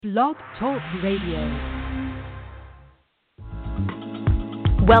Blog Talk Radio.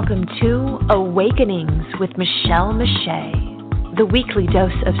 Welcome to Awakenings with Michelle Mache, the weekly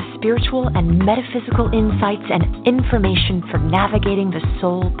dose of spiritual and metaphysical insights and information for navigating the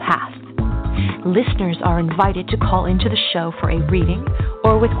soul path. Listeners are invited to call into the show for a reading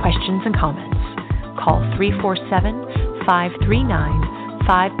or with questions and comments. Call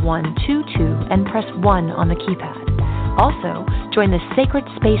 347-539-5122 and press 1 on the keypad. Also, join the Sacred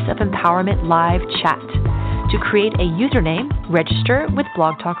Space of Empowerment live chat. To create a username, register with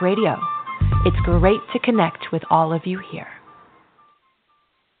Blog Talk Radio. It's great to connect with all of you here.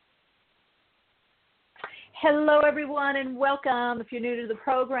 Hello, everyone, and welcome. If you're new to the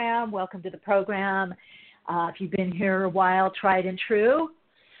program, welcome to the program. If you've been here a while, tried and true.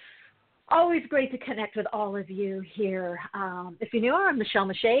 Always great to connect with all of you here. If you're new, I'm Michelle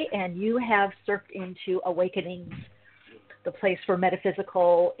Mache, and you have surfed into Awakenings, the place for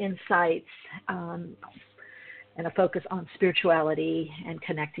metaphysical insights and a focus on spirituality and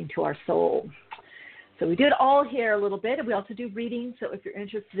connecting to our soul. So we do it all here a little bit, and we also do readings. So if you're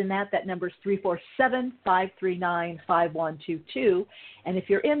interested in that, that number is 347-539-5122. And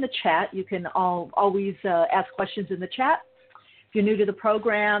if you're in the chat, you can always ask questions in the chat. If you're new to the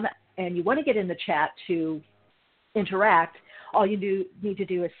program and you want to get in the chat to interact, all you need to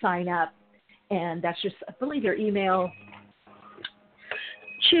do is sign up. And that's just, I believe, your email.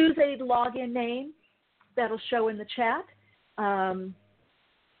 Choose a login name that'll show in the chat.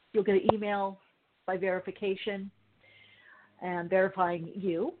 You'll get an email by verification and verifying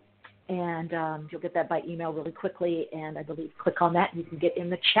you. And you'll get that by email really quickly. And I believe click on that and you can get in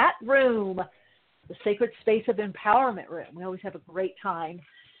the chat room, the Sacred Space of Empowerment room. We always have a great time.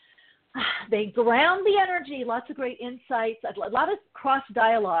 They ground the energy, lots of great insights, a lot of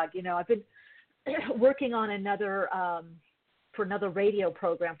cross-dialogue. You know, I've been working on another radio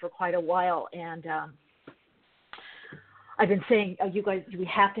program for quite a while, and I've been saying, you guys, we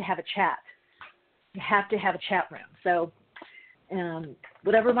have to have a chat. You have to have a chat room. So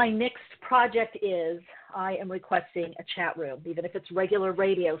whatever my next project is, I am requesting a chat room. Even if it's regular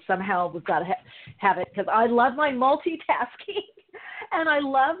radio, somehow we've got to have it, because I love my multitasking, and I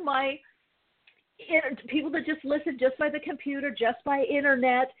love my people that just listen just by the computer, just by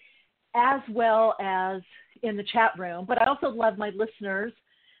internet, as well as in the chat room. But I also love my listeners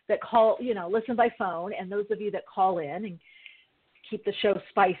that call, listen by phone, and those of you that call in and keep the show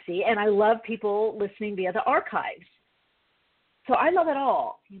spicy. And I love people listening via the archives. So I love it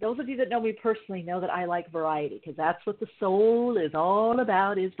all. Those of you that know me personally know that I like variety, because that's what the soul is all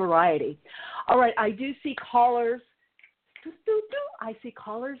about, is variety. All right, I do see callers. I see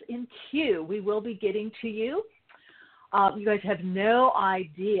callers in queue. We will be getting to you. You guys have no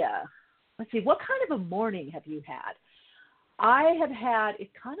idea. Let's see, what kind of a morning have you had? I have had,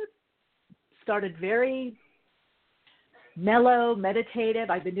 it kind of started very mellow, meditative.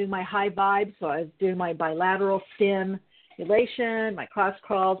 I've been doing my high vibes, so I was doing my bilateral stimulation, my cross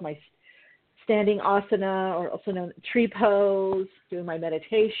crawls, my standing asana, or also known as tree pose, doing my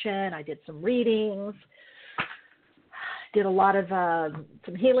meditation. I did some readings, did a lot of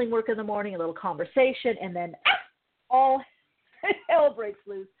some healing work in the morning, a little conversation, and then all hell breaks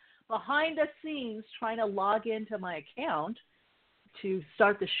loose. Behind the scenes, trying to log into my account to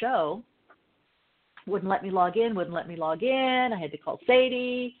start the show. Wouldn't let me log in. I had to call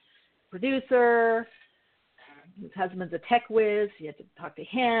Sadie, producer. His husband's a tech whiz. You had to talk to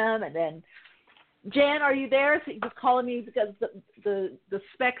him. And then, Jan, are you there? So he was calling me because the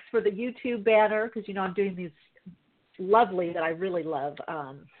specs for the YouTube banner, because, I'm doing these lovely, that I really love,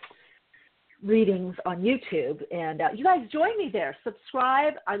 readings on YouTube, and you guys join me there.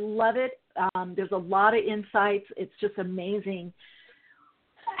 Subscribe. I love it. There's a lot of insights. It's just amazing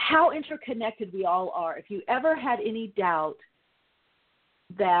how interconnected we all are. If you ever had any doubt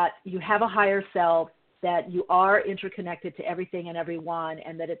that you have a higher self, that you are interconnected to everything and everyone,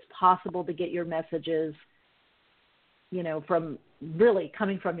 and that it's possible to get your messages, from really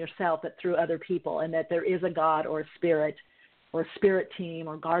coming from yourself, but through other people, and that there is a God or a spirit team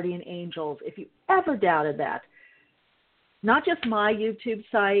or guardian angels, if you ever doubted that, not just my YouTube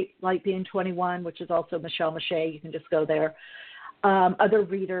site, Light Being 21, which is also Michelle Mache, you can just go there, other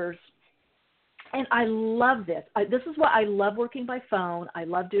readers. And I love this. This is why I love working by phone. I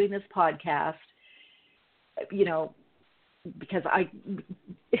love doing this podcast, because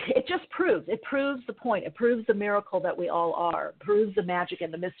it just proves the point. It proves the miracle that we all are. It proves the magic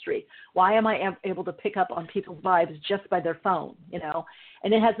and the mystery. Why am I able to pick up on people's vibes just by their phone,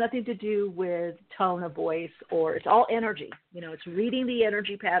 And it has nothing to do with tone of voice, or it's all energy. It's reading the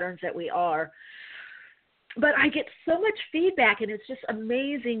energy patterns that we are. But I get so much feedback, and it's just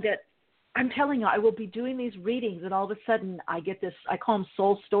amazing that I'm telling you, I will be doing these readings, and all of a sudden I get this, I call them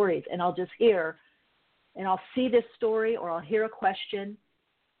soul stories, and I'll just hear, and I'll see this story, or I'll hear a question,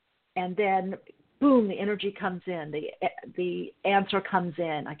 and then boom, the energy comes in, the answer comes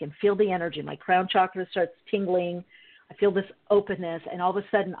in. I can feel the energy. My crown chakra starts tingling. I feel this openness, and all of a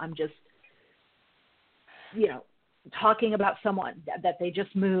sudden I'm just, talking about someone that they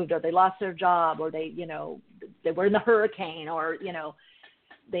just moved, or they lost their job, or they were in the hurricane, or,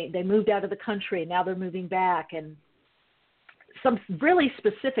 they moved out of the country and now they're moving back, and some really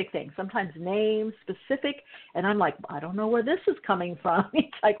specific things, sometimes names specific. And I'm like, I don't know where this is coming from. It's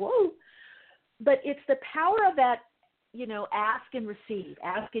like, whoa. But it's the power of that, ask and receive,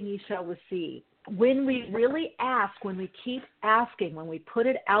 ask and you shall receive. When we really ask, when we keep asking, when we put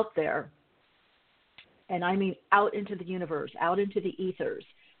it out there, and I mean out into the universe, out into the ethers,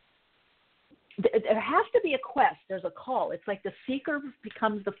 there has to be a quest. There's a call. It's like the seeker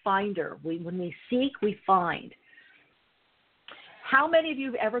becomes the finder. When we seek, we find. How many of you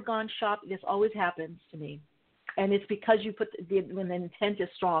have ever gone shopping? This always happens to me. And it's because you put when the intent is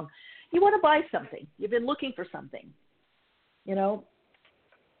strong. You want to buy something. You've been looking for something, and you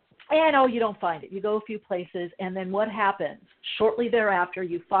don't find it. You go a few places, and then what happens? Shortly thereafter,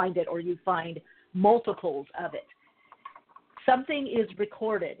 you find it, or you find multiples of it. Something is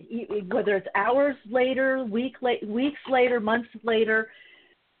recorded, whether it's hours later, weeks later, months later,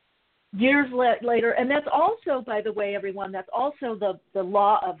 years later. And that's also, by the way, everyone, that's also the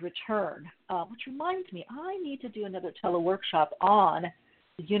law of return, which reminds me, I need to do another teleworkshop on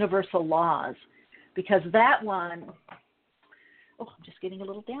the universal laws, because that one, I'm just getting a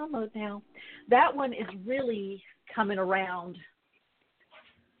little download now. That one is really coming around.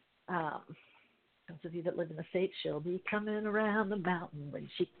 Those of you that live in the States, she'll be coming around the mountain when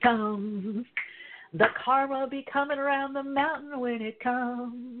she comes. The karma will be coming around the mountain when it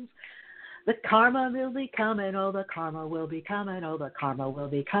comes. The karma will be coming, oh, the karma will be coming, oh, the karma will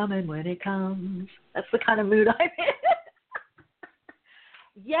be coming when it comes. That's the kind of mood I'm in.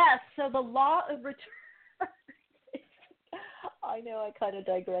 Yes, so the law of return. I know I kind of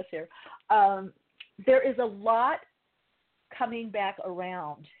digress here. There is a lot coming back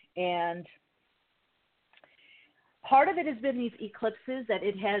around, and part of it has been these eclipses that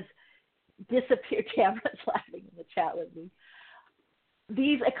it has disappeared. Cameron's laughing in the chat with me.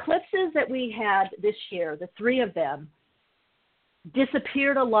 These eclipses that we had this year, the three of them,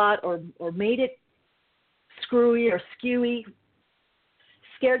 disappeared a lot or made it screwy or skewy,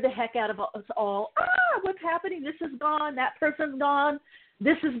 scared the heck out of us all. What's happening? This is gone. That person's gone.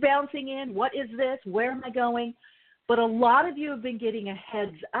 This is bouncing in. What is this? Where am I going? But a lot of you have been getting a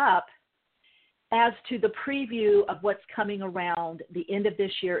heads up as to the preview of what's coming around the end of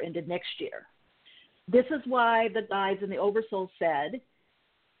this year into next year. This is why the guides and the oversoul said,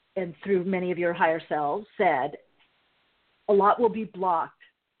 and through many of your higher selves said, a lot will be blocked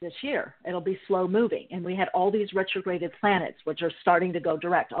this year. It'll be slow moving. And we had all these retrograded planets, which are starting to go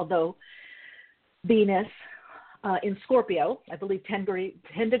direct, although Venus in Scorpio, I believe 10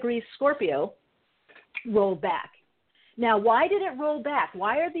 degrees Scorpio, rolled back. Now, why did it roll back?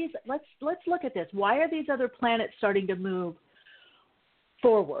 Why are these, let's look at this. Why are these other planets starting to move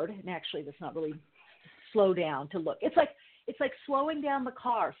forward? And actually, that's not really slow down to look. It's like slowing down the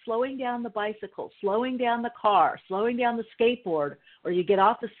car, slowing down the bicycle, slowing down the car, slowing down the skateboard, or you get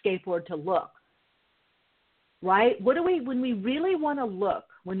off the skateboard to look. Right? When we really want to look,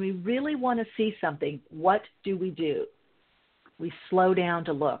 when we really want to see something, what do? We slow down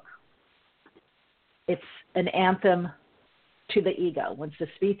to look. It's an anthem to the ego, wants to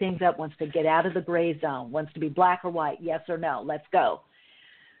speed things up, wants to get out of the gray zone, wants to be black or white, yes or no, let's go.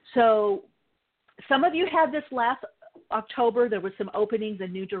 So some of you had this last October. There were some openings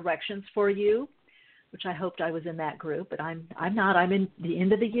and new directions for you, which I hoped I was in that group, but I'm not. I'm in the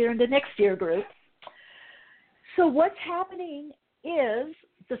end of the year and the next year group. So what's happening is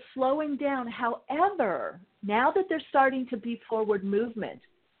the slowing down. However, now that there's starting to be forward movement,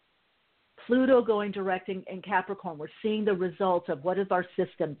 Pluto going direct in Capricorn, we're seeing the results of what is our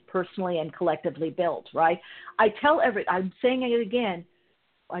systems personally and collectively built, right? I'm saying it again,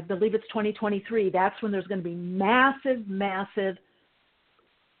 I believe it's 2023, that's when there's going to be massive, massive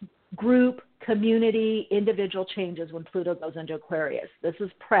group, community, individual changes when Pluto goes into Aquarius. This is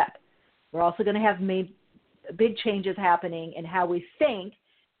prep. We're also going to have big changes happening in how we think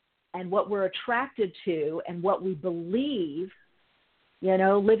and what we're attracted to and what we believe.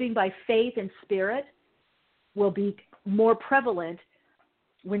 Living by faith and spirit will be more prevalent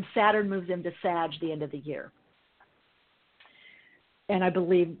when Saturn moves into Sag the end of the year. And I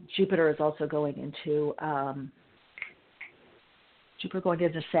believe Jupiter is also going into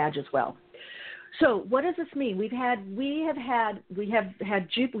Sag as well. So what does this mean? We have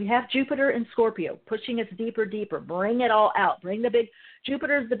Jupiter in Scorpio pushing us deeper. Bring it all out.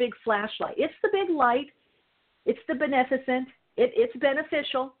 Jupiter is the big flashlight. It's the big light. It's the beneficent. It's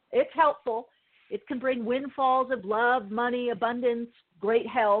beneficial. It's helpful. It can bring windfalls of love, money, abundance, great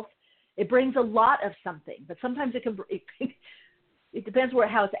health. It brings a lot of something, but sometimes it depends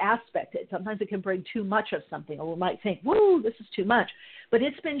how it's aspected. Sometimes it can bring too much of something, or we might think, whoa, this is too much. But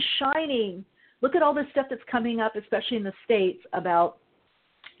it's been shining. Look at all this stuff that's coming up, especially in the States, about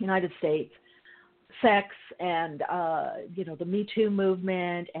United States, sex and, the Me Too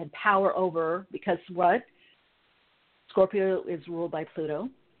movement and power over, because what? Scorpio is ruled by Pluto,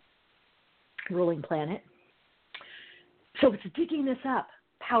 ruling planet. So it's digging this up.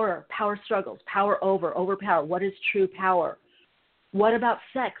 Power struggles, power overpower. What is true power? What about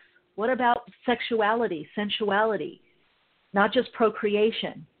sex? What about sexuality, sensuality? Not just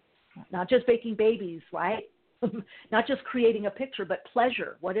procreation, not just making babies, right? Not just creating a picture, but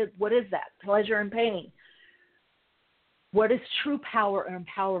pleasure. What is that? Pleasure and pain. What is true power or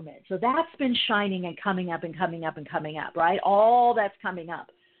empowerment? So that's been shining and coming up, right? All that's coming up.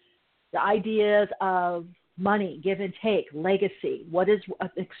 The ideas of money, give and take, legacy. What is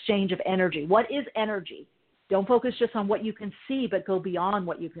exchange of energy? What is energy? Don't focus just on what you can see, but go beyond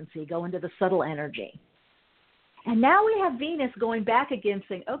what you can see. Go into the subtle energy. And now we have Venus going back again,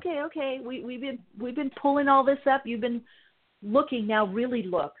 saying, okay, we've been pulling all this up. You've been looking. Now really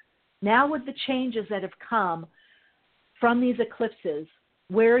look. Now with the changes that have come from these eclipses,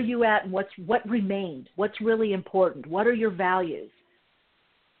 where are you at, and what remained? What's really important? What are your values?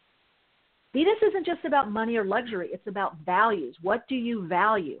 Venus isn't just about money or luxury. It's about values. What do you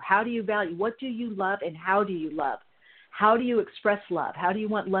value? How do you value? What do you love, and how do you love? How do you express love? How do you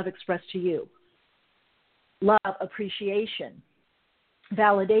want love expressed to you? Love, appreciation,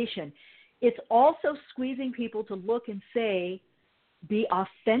 validation. It's also squeezing people to look and say, be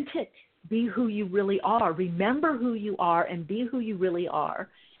authentic. Be who you really are. Remember who you are and be who you really are.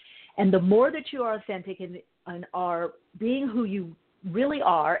 And the more that you are authentic and are being who you really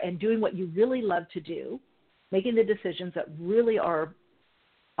are and doing what you really love to do, making the decisions that really are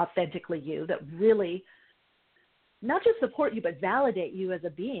authentically you, that really not just support you but validate you as a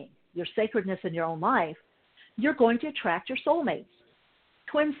being, your sacredness in your own life, you're going to attract your soulmates,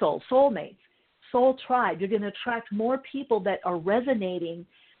 twin souls, soulmates, soul tribe. You're going to attract more people that are resonating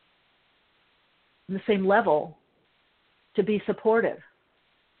on the same level to be supportive.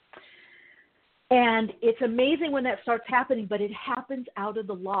 And it's amazing when that starts happening, but it happens out of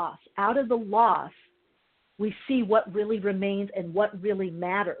the loss. Out of the loss, we see what really remains and what really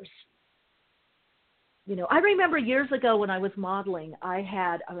matters. I remember years ago when I was modeling, I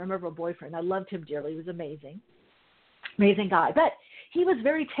remember a boyfriend. I loved him dearly. He was amazing guy. But he was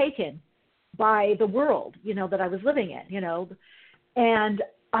very taken by the world, that I was living in, And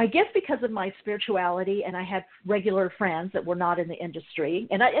I guess because of my spirituality, and I had regular friends that were not in the industry,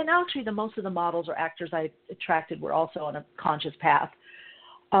 and actually most of the models or actors I attracted were also on a conscious path.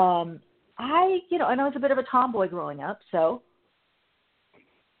 And I was a bit of a tomboy growing up, so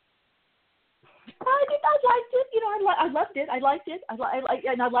I liked it. I loved it. I liked it.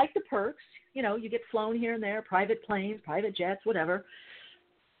 And I liked the perks. You get flown here and there, private planes, private jets, whatever.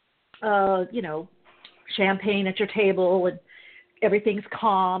 Champagne at your table, and everything's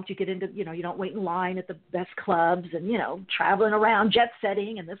calm. You get into, you don't wait in line at the best clubs, and, traveling around, jet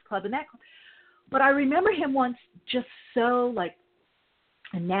setting, and this club and that club. But I remember him once just so,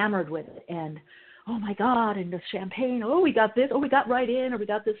 enamored with it. And, oh, my God, and the champagne. Oh, we got this. Oh, we got right in, or we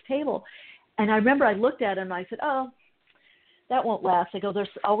got this table. And I remember I looked at him and I said, oh, that won't last. I go, there's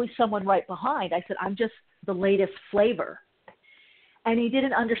always someone right behind. I said, I'm just the latest flavor. And he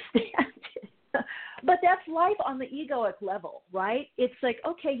didn't understand it. But that's life on the egoic level, right? It's like,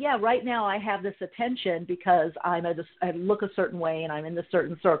 okay, yeah, right now I have this attention because I look a certain way and I'm in the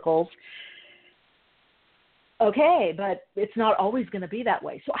certain circles. Okay, but it's not always going to be that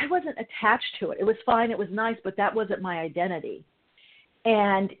way. So I wasn't attached to it. It was fine. It was nice, but that wasn't my identity.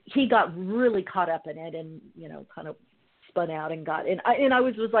 And he got really caught up in it and, kind of spun out and got, and I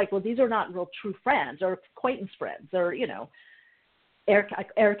was like, well, these are not real true friends or acquaintance friends or,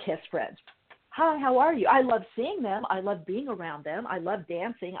 air kiss friends. Hi, how are you? I love seeing them. I love being around them. I love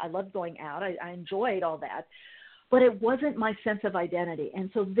dancing. I love going out. I enjoyed all that. But it wasn't my sense of identity.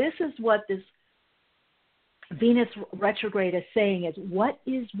 And so this is what this Venus retrograde is saying is, what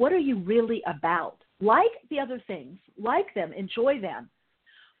are you really about? Like the other things, like them, enjoy them.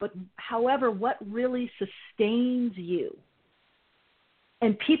 But however, what really sustains you?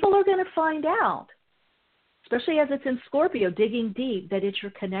 And people are going to find out, especially as it's in Scorpio, digging deep, that it's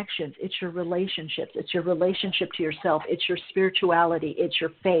your connections, it's your relationships, it's your relationship to yourself, it's your spirituality, it's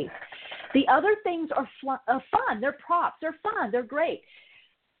your faith. The other things are fun. They're props. They're fun. They're great.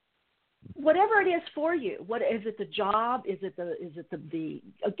 Whatever it is for you, what is it? The job? Is it the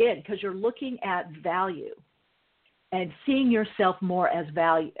again? Because you're looking at value and seeing yourself more as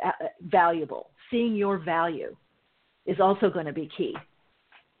valuable. Seeing your value is also going to be key.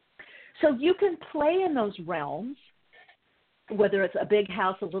 So you can play in those realms, whether it's a big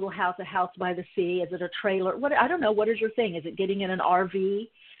house, a little house, a house by the sea. Is it a trailer? I don't know. What is your thing? Is it getting in an RV?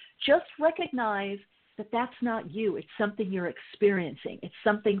 Just recognize that that's not you. It's something you're experiencing. It's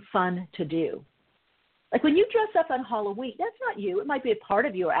something fun to do. Like when you dress up on Halloween, that's not you. It might be a part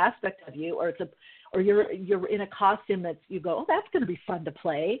of you or aspect of you, or you're in a costume that you go, oh, that's going to be fun to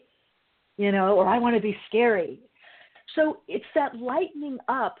play, or I want to be scary. So it's that lightening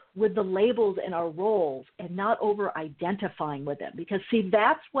up with the labels and our roles and not over-identifying with them. Because, see,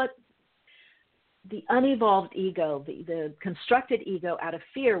 that's what the unevolved ego, the constructed ego out of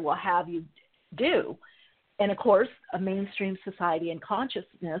fear will have you do. And, of course, a mainstream society and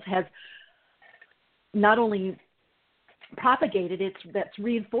consciousness has not only propagated it, that's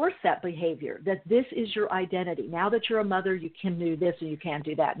reinforced that behavior, that this is your identity. Now that you're a mother, you can do this and you can't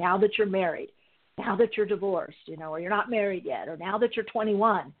do that. Now that you're married, now that you're divorced, or you're not married yet, or now that you're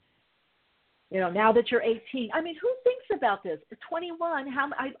 21, now that you're 18. I mean, who thinks about this? 21,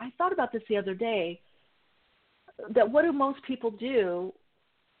 I thought about this the other day, that what do most people do,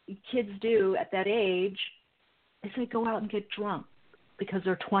 kids do at that age, is they go out and get drunk because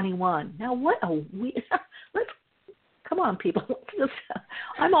they're 21. Now, let's come on, people.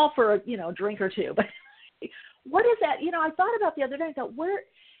 I'm all for a drink or two, but what is that? I thought about the other day. I thought,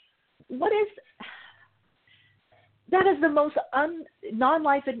 what is that? Is the most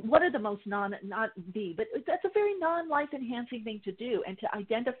non-life, and what are the most not the, but that's a very non-life enhancing thing to do, and to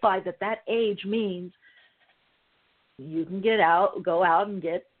identify that age means you can go out and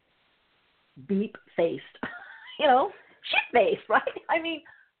get beep faced, shit faced, right? I mean,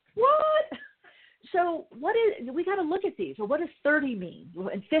 what? So we got to look at these. Or what does 30 mean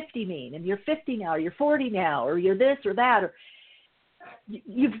and 50 mean? And you're 50 now, or you're 40 now, or you're this or that, or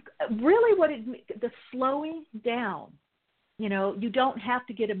you've really the slowing down. You don't have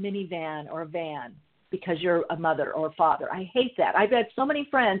to get a minivan or a van because you're a mother or a father. I hate that. I've had so many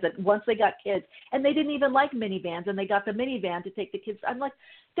friends that once they got kids and they didn't even like minivans, and they got the minivan to take the kids. I'm like,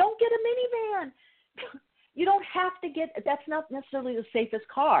 don't get a minivan. You don't have to that's not necessarily the safest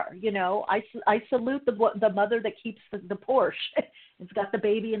car. I salute the mother that keeps the Porsche. It's got the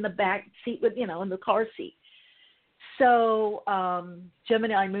baby in the back seat with, in the car seat. So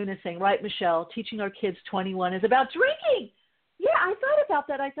Gemini Moon is saying, right, Michelle, teaching our kids 21 is about drinking. Yeah, I thought about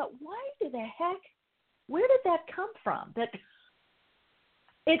that. I thought, where did that come from? That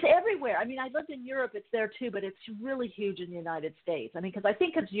it's everywhere. I mean, I lived in Europe. It's there too, but it's really huge in the United States. I mean, because I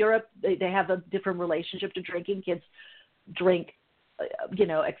think it's Europe, they have a different relationship to drinking. Kids drink,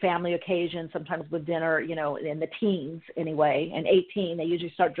 at family occasions, sometimes with dinner, in the teens anyway, and 18, they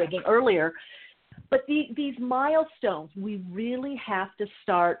usually start drinking earlier. But these milestones, we really have to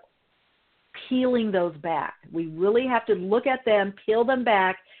start peeling those back. We really have to look at them, peel them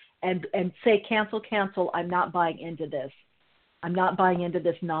back, and say, cancel, I'm not buying into this. I'm not buying into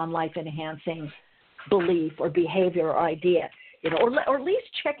this non-life enhancing belief or behavior or idea, or at least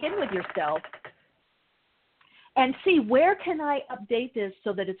check in with yourself and see, where can I update this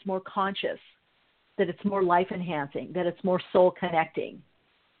so that it's more conscious, that it's more life enhancing, that it's more soul connecting.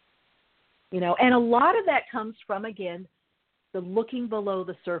 And a lot of that comes from, again, the looking below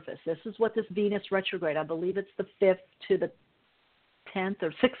the surface. This is what this Venus retrograde, I believe it's the 5th to the 10th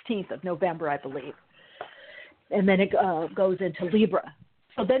or 16th of November, I believe. And then it goes into Libra.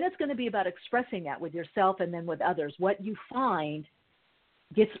 So then it's going to be about expressing that with yourself and then with others. What you find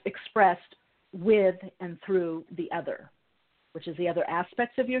gets expressed with and through the other, which is the other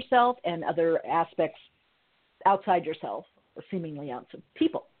aspects of yourself and other aspects outside yourself, or seemingly outside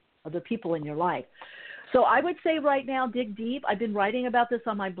other people in your life. So I would say right now, dig deep. I've been writing about this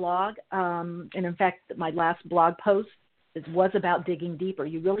on my blog. And in fact, my last blog post was about digging deeper.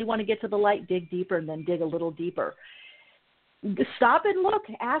 You really want to get to the light, dig deeper, and then dig a little deeper. Stop and look.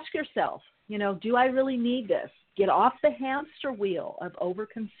 Ask yourself, do I really need this? Get off the hamster wheel of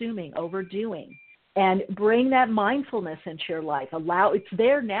over-consuming, overdoing, and bring that mindfulness into your life. It's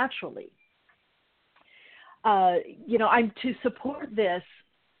there naturally. To support this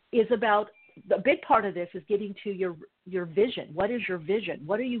is about, the big part of this is getting to your vision. What is your vision?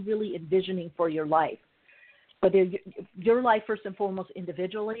 What are you really envisioning for your life? But your life first and foremost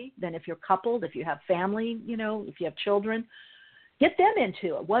individually, then if you're coupled, if you have family, if you have children, get them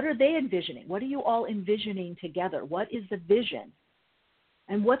into it. What are they envisioning? What are you all envisioning together? What is the vision?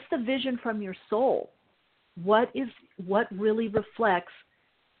 And what's the vision from your soul? What really reflects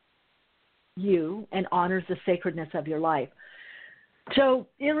you and honors the sacredness of your life? So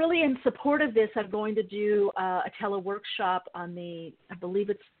really in support of this, I'm going to do a tele-workshop on I believe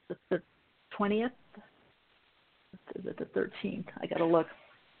it's the 20th. Is it the 13th? I got to look.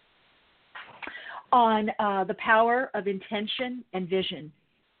 On the power of intention and vision.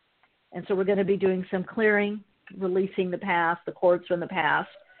 And so we're going to be doing some clearing, releasing the past, the cords from the past,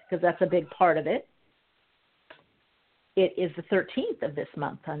 because that's a big part of it. It is the 13th of this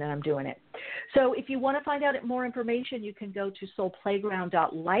month, and I'm doing it. So if you want to find out more information, you can go to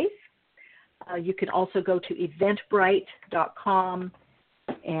soulplayground.life. You can also go to eventbrite.com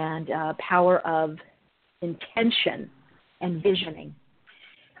and power of intention and visioning.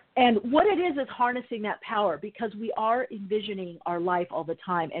 And what it is harnessing that power, because we are envisioning our life all the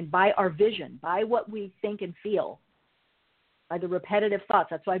time. And by our vision, by what we think and feel, by the repetitive thoughts,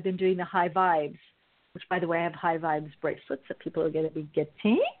 that's why I've been doing the high vibes, which, by the way, I have high vibes bracelets that people are going to be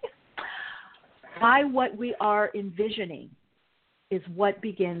getting. By what we are envisioning is what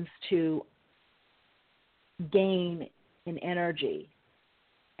begins to gain in energy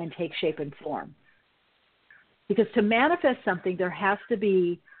and take shape and form. Because to manifest something, there has to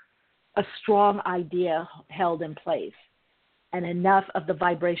be a strong idea held in place and enough of the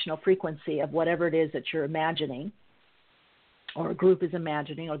vibrational frequency of whatever it is that you're imagining, or a group is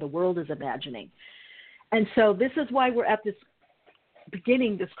imagining, or the world is imagining. And so this is why we're at this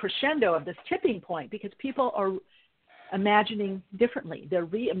beginning, this crescendo of this tipping point, because people are imagining differently. They're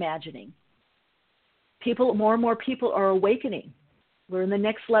reimagining. More and more people are awakening. We're in the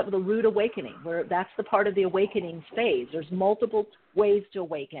next level, the root awakening, where that's the part of the awakening phase. There's multiple ways to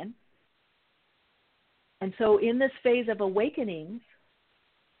awaken. And so in this phase of awakening,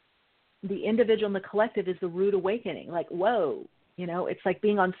 the individual and the collective is the root awakening. Like, whoa, it's like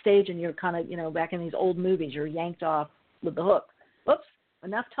being on stage and you're kind of, back in these old movies, you're yanked off with the hook. Oops,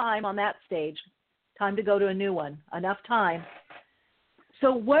 enough time on that stage. Time to go to a new one. Enough time.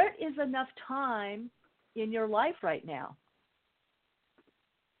 So what is enough time in your life right now?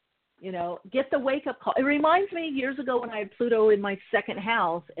 Get the wake-up call. It reminds me years ago when I had Pluto in my second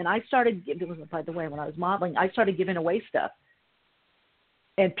house, and I started, by the way, when I was modeling, I started giving away stuff.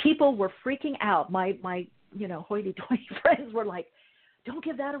 And people were freaking out. My hoity-toity friends were like, don't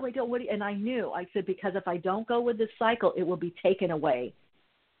give that away, and I knew. I said, because if I don't go with this cycle, it will be taken away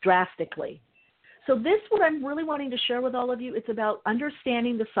drastically. So this, what I'm really wanting to share with all of you, it's about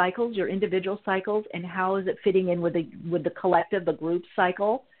understanding the cycles, your individual cycles, and how is it fitting in with the collective, the group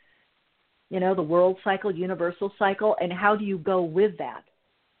cycle, the world cycle, universal cycle, and how do you go with that?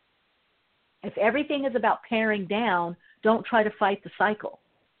 If everything is about paring down, don't try to fight the cycle.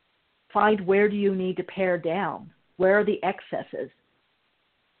 Find where do you need to pare down? Where are the excesses?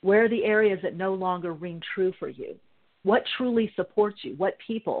 Where are the areas that no longer ring true for you? What truly supports you? What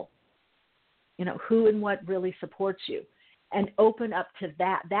people? Who and what really supports you? And open up to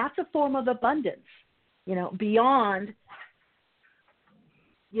that. That's a form of abundance, beyond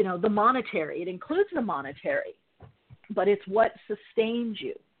the monetary. It includes the monetary, but it's what sustains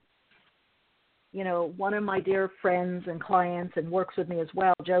you. One of my dear friends and clients and works with me as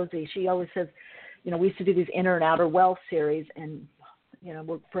well, Josie, she always says, we used to do these inner and outer wealth series, and,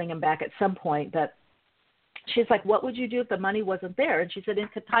 we'll bring them back at some point, but she's like, what would you do if the money wasn't there? And she said, in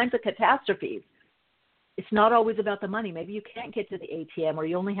times of catastrophes, it's not always about the money. Maybe you can't get to the ATM or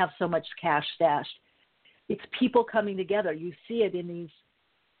you only have so much cash stashed. It's people coming together. You see it in these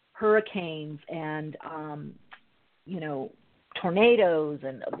hurricanes and, tornadoes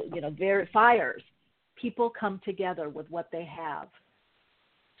and, fires. People come together with what they have.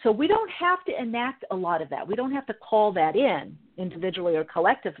 So we don't have to enact a lot of that. We don't have to call that in individually or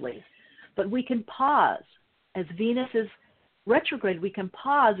collectively, but we can pause. As Venus is retrograde, we can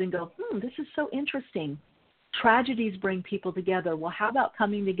pause and go, this is so interesting. Tragedies bring people together. Well, how about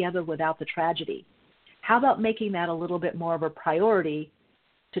coming together without the tragedy? How about making that a little bit more of a priority,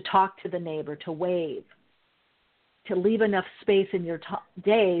 to talk to the neighbor, to wave, to leave enough space in your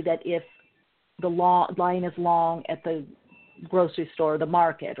day that if the line is long at the grocery store, the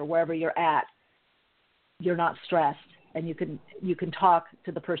market, or wherever you're at, you're not stressed, and you can talk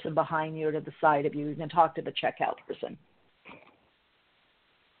to the person behind you or to the side of you. You can talk to the checkout person.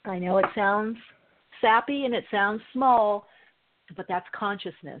 I know it sounds sappy and it sounds small, but that's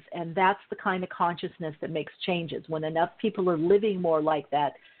consciousness, and that's the kind of consciousness that makes changes. When enough people are living more like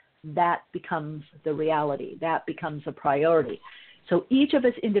that, that becomes the reality. That becomes a priority. So each of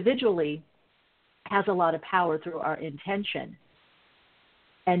us individually has a lot of power through our intention.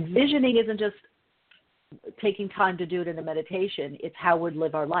 And visioning isn't just taking time to do it in a meditation. It's how we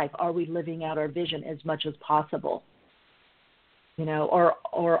live our life. Are we living out our vision as much as possible? Or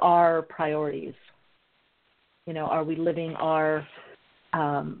our priorities? Are we living our,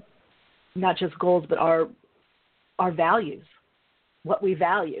 not just goals, but our values, what we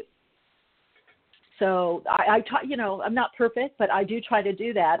value? So I I'm not perfect, but I do try to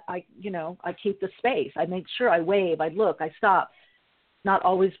do that. I keep the space. I make sure I wave, I look, I stop. Not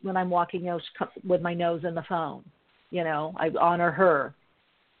always when I'm walking with my nose in the phone. I honor her.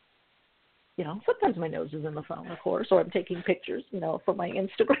 Sometimes my nose is in the phone, of course, or I'm taking pictures, for my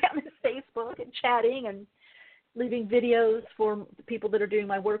Instagram and Facebook and chatting and leaving videos for the people that are doing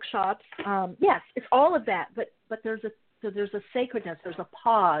my workshops. Yes, it's all of that, but there's a sacredness, there's a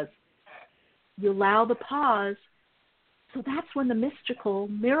pause. You allow the pause, so that's when the mystical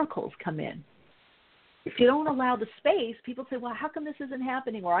miracles come in. If you don't allow the space, people say, well, how come this isn't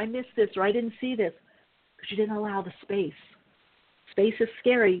happening? Or I missed this, or I didn't see this. Because you didn't allow the space. Space is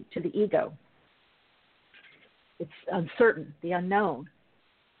scary to the ego. It's uncertain, the unknown.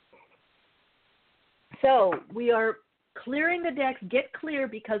 So we are clearing the decks. Get clear,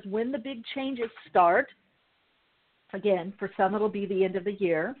 because when the big changes start, again, for some it'll be the end of the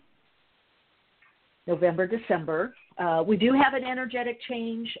year, November, December. We do have an energetic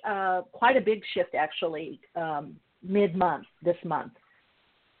change, quite a big shift actually, mid-month, this month.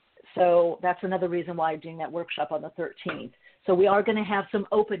 So that's another reason why I'm doing that workshop on the 13th. So we are going to have some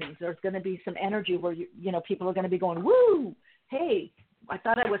openings. There's going to be some energy where, people are going to be going, woo, hey, I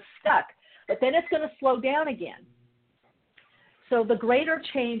thought I was stuck. But then it's going to slow down again. So the greater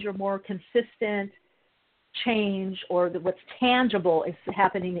change or more consistent change, or what's tangible, is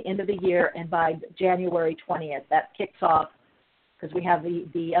happening the end of the year, and by January 20th that kicks off, because we have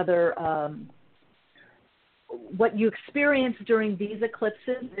the other what you experience during these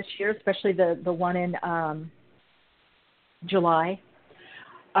eclipses this year, especially the one in July,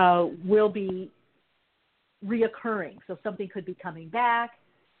 will be reoccurring. So something could be coming back,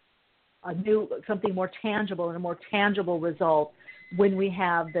 something more tangible, and a more tangible result when we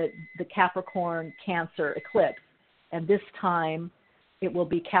have the Capricorn Cancer eclipse. And this time it will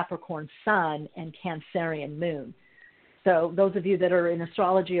be Capricorn Sun and Cancerian Moon. So those of you that are in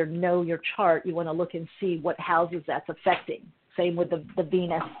astrology or know your chart, you want to look and see what houses that's affecting. Same with the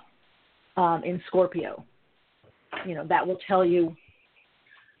Venus in Scorpio. That will tell you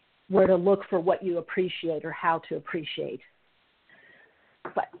where to look for what you appreciate or how to appreciate.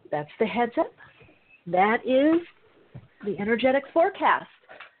 But that's the heads up. That is the energetic forecast.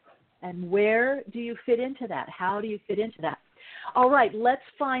 And where do you fit into that? How do you fit into that? All right, let's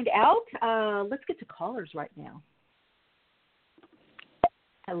find out. Let's get to callers right now.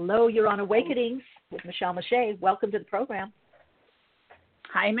 Hello, you're on Awakenings with Michelle Mache. Welcome to the program.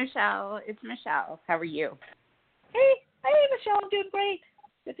 Hi, Michelle. It's Michelle. How are you? Hey, Michelle. I'm doing great.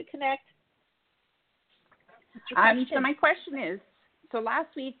 Good to connect. So my question is, so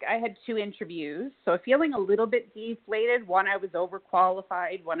last week I had 2 interviews, so feeling a little bit deflated. One, I was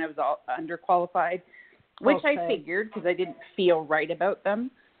overqualified. One, I was underqualified, which I figured because I didn't feel right about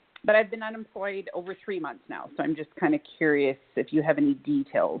them. But I've been unemployed over 3 months now, so I'm just kind of curious if you have any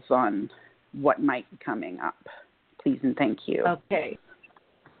details on what might be coming up. Please and thank you.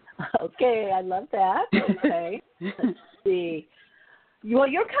 Okay, I love that. Okay, let's see. Well,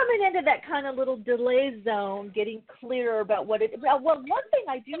 you're coming into that kind of little delay zone, getting clearer about what it. Well, one thing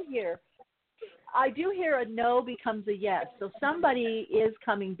I do hear a no becomes a yes. So somebody is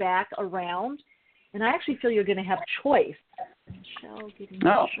coming back around, and I actually feel you're going to have choice. Michelle getting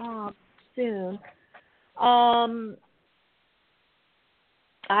a job soon. I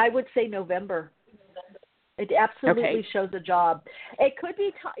would say November. It absolutely shows a job. It could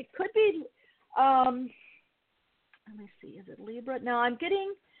be. Let me see. Is it Libra? No, I'm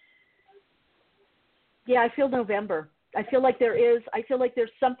getting. Yeah, I feel November. I feel like there's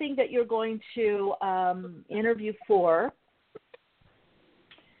something that you're going to interview for,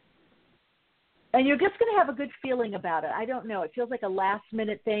 and you're just going to have a good feeling about it. I don't know. It feels like a last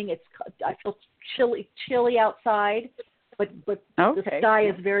minute thing. I feel chilly outside, but the sky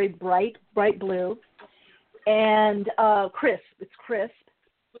is very bright blue, and crisp. It's crisp.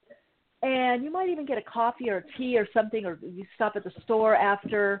 And you might even get a coffee or a tea or something, or you stop at the store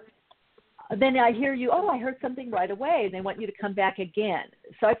after. Then I hear you, I heard something right away, and they want you to come back again.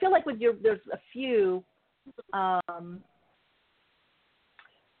 So I feel like there's a few,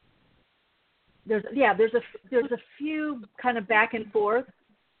 there's a few kind of back and forth.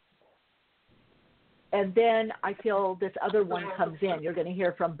 and then I feel this other one comes in. You're going to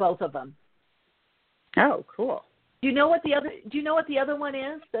hear from both of them. Oh, cool. Do you know what the other one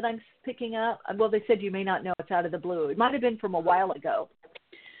is that I'm picking up? Well, they said you may not know. It's out of the blue. It might have been from a while ago.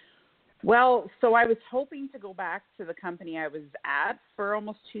 Well, so I was hoping to go back to the company I was at for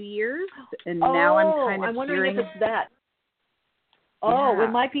almost 2 years, and now I'm kind of I'm wondering hearing... if it's that. Oh, Yeah,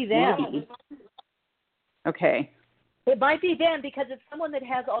 it might be them. maybe. Okay. It might be them because it's someone that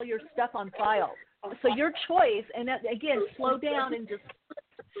has all your stuff on file. So your choice, and that, again, slow down and just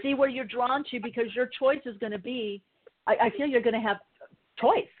see where you're drawn to, because your choice is going to be, I feel you're going to have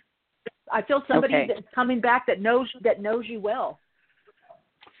choice. I feel somebody that's coming back that knows you well.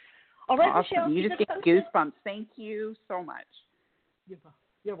 All right, awesome. Michelle. You just get goosebumps. Thank you so much.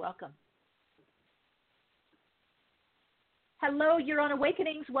 You're welcome. Hello, you're on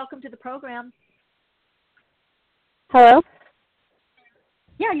Awakenings. Welcome to the program. Hello?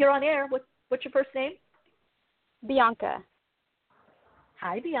 Yeah, you're on air. What's your first name? Bianca.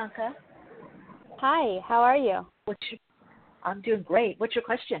 Hi, Bianca. Hi, how are you? I'm doing great. What's your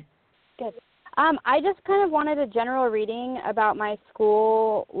question? Good. I just kind of wanted a general reading about my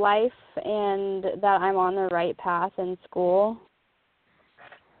school life and that I'm on the right path in school.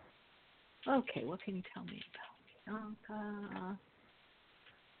 Okay, what can you tell me about Bianca?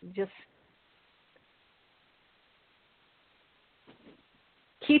 Just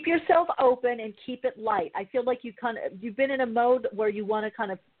keep yourself open and keep it light. I feel like you've been in a mode where you want to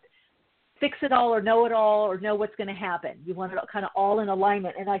kind of fix it all or know what's going to happen. You want it kind of all in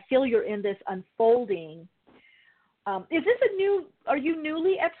alignment. And I feel you're in this unfolding. Are you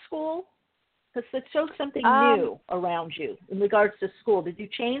newly at school? Because it shows something new around you in regards to school. Did you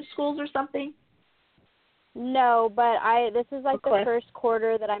change schools or something? No, but this is like the first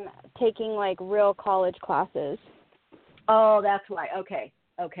quarter that I'm taking like real college classes. Oh, that's why. Okay.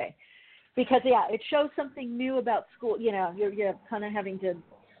 Because, yeah, it shows something new about school. You know, you're kind of having to,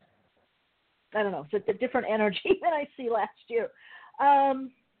 I don't know, it's a different energy than I see last year.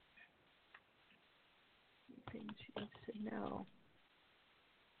 Things she needs to know.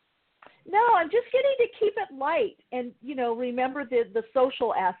 No, I'm just getting to keep it light and, remember the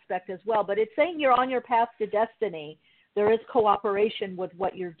social aspect as well. But it's saying you're on your path to destiny. There is cooperation with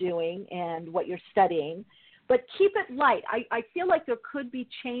what you're doing and what you're studying. But keep it light. I feel like there could be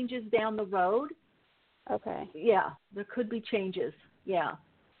changes down the road. Okay. Yeah, there could be changes. Yeah.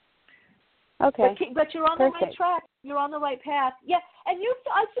 Okay. But you're on the right track. You're on the right path. Yeah, and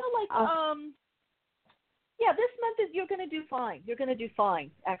I feel like this month you're going to do fine. You're going to do fine,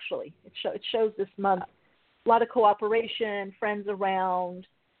 actually. It shows this month a lot of cooperation, friends around.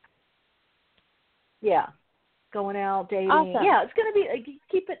 Yeah, going out, dating. Awesome. Yeah, it's going to be,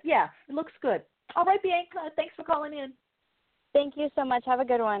 keep it, yeah, it looks good. All right, Bianca, thanks for calling in. Thank you so much. Have a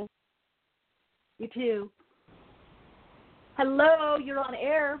good one. You too. Hello, you're on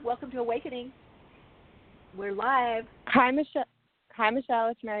air. Welcome to Awakening. We're live. Hi, Michelle.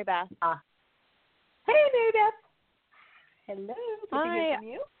 It's Mary Beth. Hey, Mary Beth. Hello. Good to hear from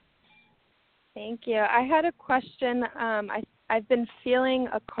you. Thank you. I had a question. I've been feeling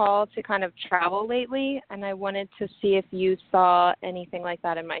a call to kind of travel lately, and I wanted to see if you saw anything like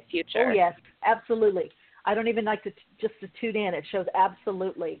that in my future. Oh, yes, absolutely. I don't even like to tune in. It shows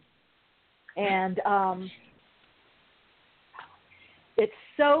absolutely. And it's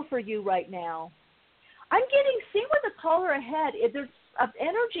so for you right now. I'm seeing with the caller ahead, there's an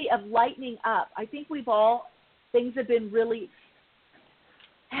energy of lightening up. I think things have been really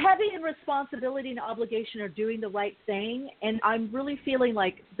heavy in responsibility and obligation or doing the right thing. And I'm really feeling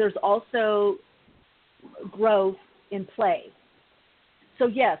like there's also growth in play. So,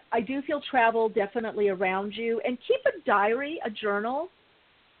 yes, I do feel travel definitely around you. And keep a diary, a journal.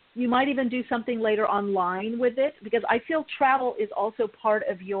 You might even do something later online with it, because I feel travel is also part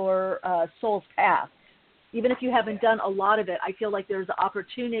of your soul's path. Even if you haven't done a lot of it, I feel like there's an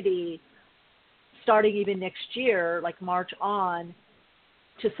opportunity starting even next year, like March on,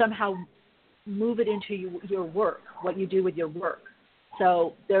 to somehow move it into your work, what you do with your work.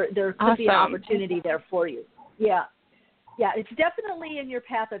 So there could be an opportunity there for you. Yeah. Yeah, it's definitely in your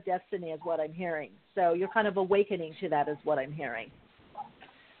path of destiny is what I'm hearing. So you're kind of awakening to that is what I'm hearing.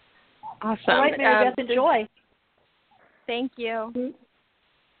 Awesome. All right, Mary Beth, enjoy. Thank you.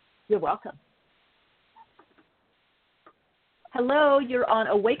 You're welcome. Hello, you're on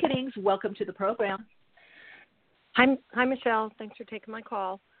Awakenings. Welcome to the program. Hi, Michelle. Thanks for taking my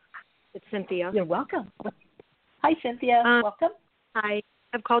call. It's Cynthia. You're welcome. Hi, Cynthia. Welcome. Hi.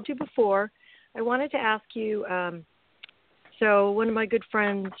 I've called you before. I wanted to ask you, so one of my good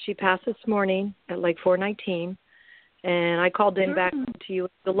friends, she passed this morning at like 4:19, and I called in back to you in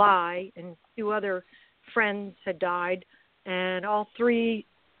July, and two other friends had died, and all 3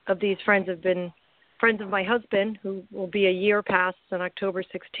 of these friends have been friends of my husband, who will be a year past on October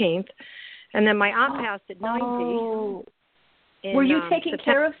 16th. And then my aunt passed at 90. Oh. Were you taking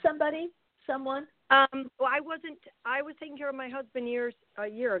care of someone? Well, I wasn't. I was taking care of my husband a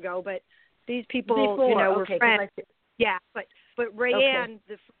year ago, but these people, were friends. Yeah, but Rayanne,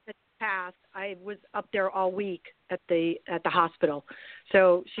 the friend that passed, I was up there all week at the hospital.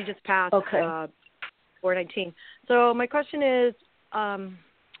 So she just passed 4/19. So my question is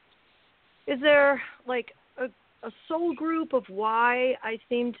there like a soul group of why I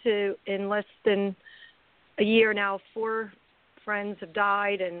seem to, in less than a year now, 4 friends have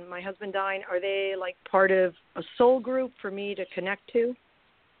died and my husband died? Are they like part of a soul group for me to connect to?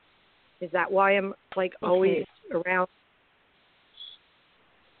 Is that why I'm like always around?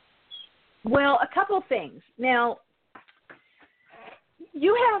 Well, a couple things. Now,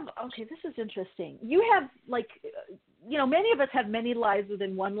 you have, this is interesting. You have many of us have many lives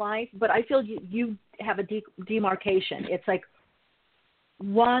within one life, but I feel you have a demarcation. It's like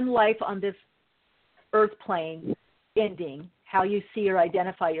one life on this earth plane ending, how you see or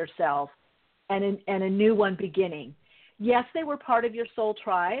identify yourself, and a new one beginning. Yes, they were part of your soul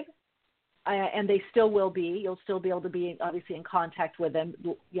tribe, and they still will be. You'll still be able to be, obviously, in contact with them,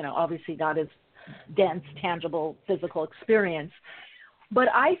 obviously not as dense, tangible, physical experience. But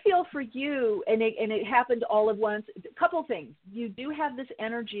I feel for you, and it happened all at once, a couple things. You do have this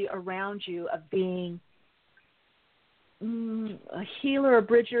energy around you of being a healer, a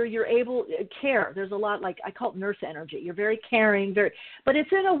bridger. You're able to care. There's a lot, like I call it nurse energy. You're very caring, but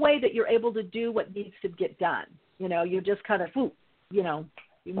it's in a way that you're able to do what needs to get done. You're just kind of, you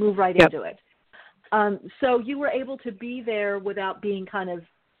move right into it. So you were able to be there without being kind of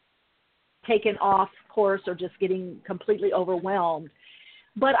taken off course or just getting completely overwhelmed.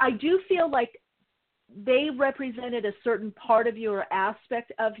 But I do feel like they represented a certain part of you or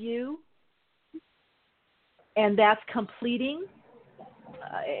aspect of you, and that's completing.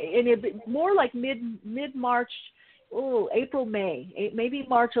 And it more like mid-March, April, May, maybe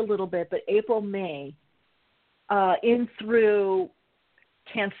March a little bit, but April, May, in through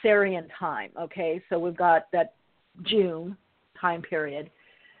Cancerian time, okay? So we've got that June time period.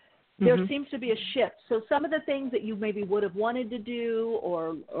 There seems to be a shift. So some of the things that you maybe would have wanted to do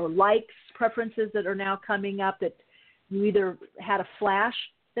or likes, preferences that are now coming up that you either had a flash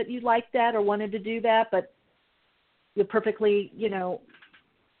that you liked that or wanted to do that, but you're perfectly,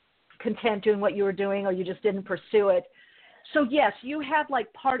 content doing what you were doing or you just didn't pursue it. So, yes, you have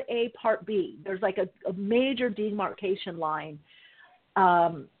like part A, part B. There's like a major demarcation line.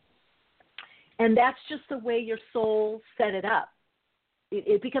 And that's just the way your soul set it up.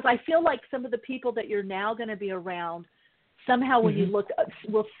 Because I feel like some of the people that you're now going to be around, somehow when you look,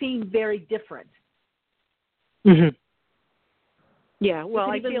 will seem very different. Yeah, well,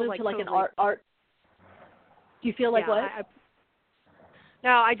 I feel like an art. Do you feel like what?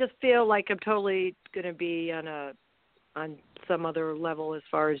 I just feel like I'm totally going to be on some other level as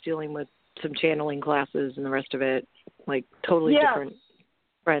far as dealing with some channeling classes and the rest of it, like totally different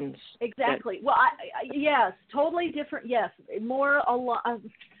friends. Exactly. Well, yes, totally different. Yes, more a lot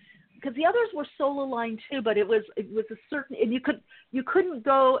because the others were soul aligned too, but it was a certain, and you couldn't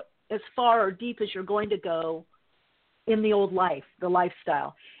go as far or deep as you're going to go in the old life, the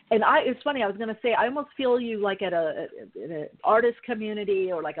lifestyle. And it's funny, I was going to say, I almost feel you like at an artist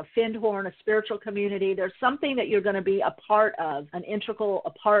community or like a Findhorn, a spiritual community. There's something that you're going to be a part of, an integral a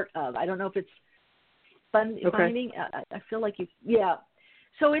part of. I don't know if it's finding. I feel like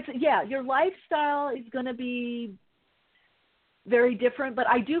So your lifestyle is going to be very different, but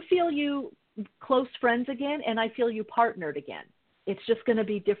I do feel you close friends again, and I feel you partnered again. It's just going to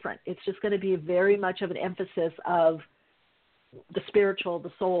be different. It's just going to be very much of an emphasis of the spiritual, the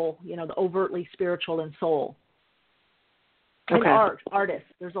soul, the overtly spiritual and soul. And artists.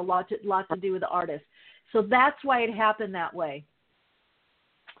 There's a lot to do with the artist. So that's why it happened that way.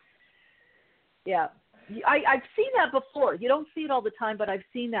 Yeah. I've seen that before. You don't see it all the time, but I've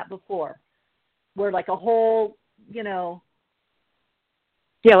seen that before. Where like a whole, Yeah,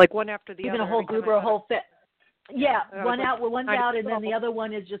 like one after the other. Even a whole group or a whole fit. Yeah, one's out, and then the other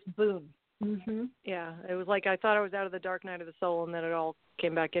one is just boom. Mm-hmm. Yeah, it was like I thought I was out of the dark night of the soul, and then it all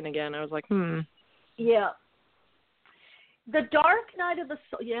came back in again. I was like, Yeah. The dark night of the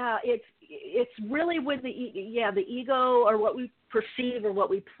soul, it's really when the ego or what we perceive or what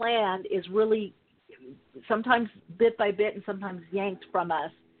we planned is really sometimes bit by bit and sometimes yanked from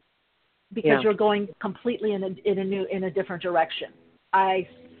us because you're going completely in a different direction. I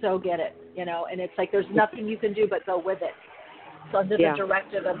so get it, and it's like there's nothing you can do but go with it. So under the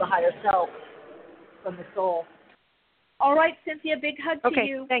directive of the higher self. from the soul. All right, Cynthia, big hug to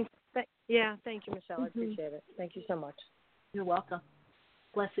you. Thanks. Yeah, thank you, Michelle. I appreciate it. Thank you so much. You're welcome.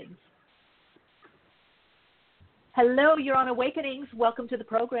 Blessings. Hello, you're on Awakenings. Welcome to the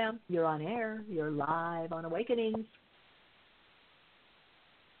program. You're on air. You're live on Awakenings.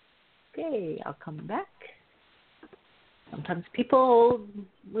 Okay, I'll come back. Sometimes people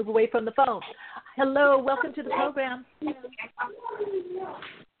move away from the phone. Hello, welcome to the program. Yes,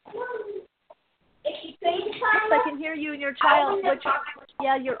 I can hear you and your child.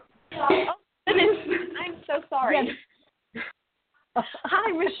 You're. Oh, goodness. I'm so sorry. Yes.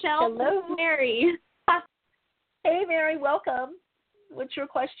 Hi, Michelle. Hello. This is Mary. Hey, Mary, welcome. What's your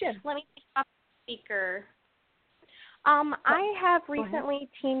question? Let me take off the speaker. I have recently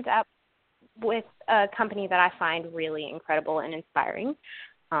teamed up with a company that I find really incredible and inspiring.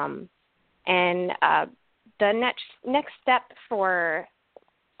 And the next step for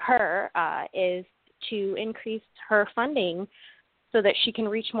her is to increase her funding so that she can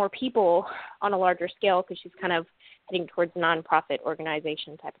reach more people on a larger scale, because she's kind of heading towards a nonprofit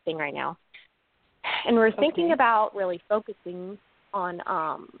organization type of thing right now. And we're thinking about really focusing on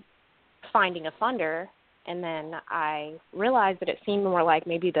finding a funder. And then I realized that it seemed more like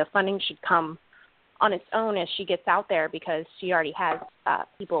maybe the funding should come on its own as she gets out there, because she already has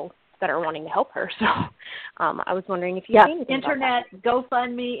people that are wanting to help her. So I was wondering if you see anything Internet, about that.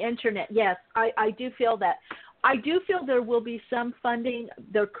 GoFundMe, Internet. Yes, I do feel that. I do feel there will be some funding.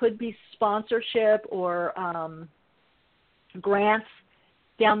 There could be sponsorship or grants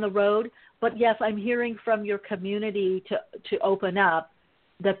down the road. But, yes, I'm hearing from your community to open up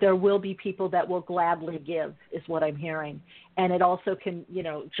that there will be people that will gladly give, is what I'm hearing. And it also can,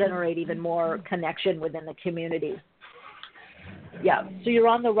 generate even more connection within the community. Yeah, so you're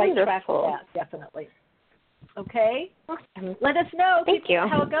on the right track with that, definitely. Okay? Awesome. Let us know Thank you.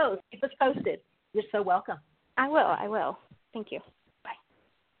 How it goes. Keep us posted. You're so welcome. I will. Thank you. Bye.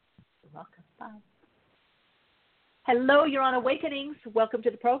 You're welcome. Bye. Hello, you're on Awakenings. Welcome to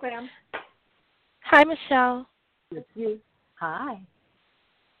the program. Hi, Michelle. It's you. Hi.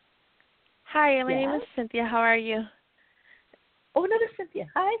 Hi, my name is Cynthia. How are you? Oh, another Cynthia.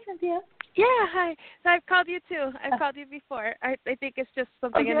 Hi, Cynthia. Yeah, hi. So I've called you too. I've called you before. I think it's just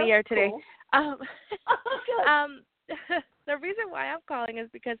something in the air today. Cool. The reason why I'm calling is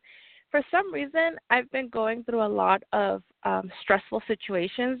because for some reason I've been going through a lot of stressful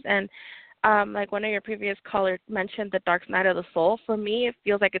situations, and like one of your previous callers mentioned, the dark night of the soul. For me, it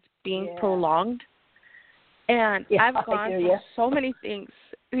feels like it's being prolonged. And I've gone through so many things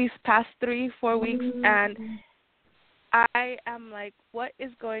these past 3-4 weeks, and I am like, what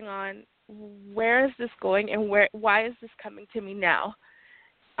is going on? Where is this going, and why is this coming to me now?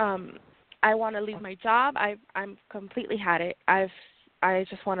 I want to leave my job. I'm completely had it. I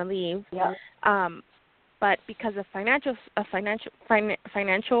just want to leave. Yeah. But because of financial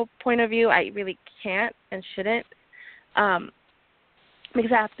point of view, I really can't and shouldn't,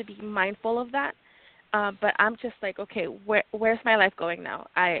 because I have to be mindful of that. But I'm just like, okay, where's my life going now?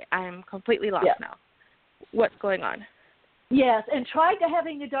 I am completely lost now. What's going on? Yes, and try to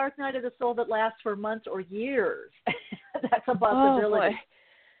having a dark night of the soul that lasts for months or years. That's a possibility.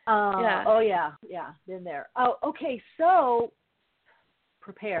 Oh, boy. Oh, yeah, been there. Oh, okay, so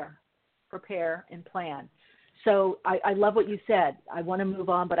prepare and plan. So I love what you said. I want to move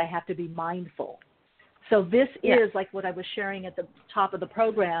on, but I have to be mindful. So this is like what I was sharing at the top of the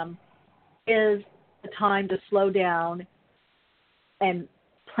program, is the time to slow down and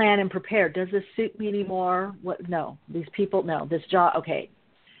plan and prepare. Does this suit me anymore? What? No. These people, no. This job, okay.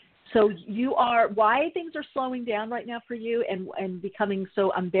 So why things are slowing down right now for you and becoming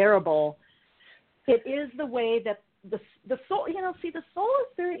so unbearable, it is the way that the soul, the soul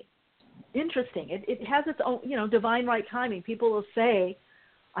is very interesting. It has its own, divine right timing. People will say,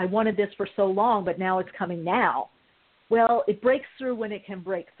 I wanted this for so long, but now it's coming now. Well, it breaks through when it can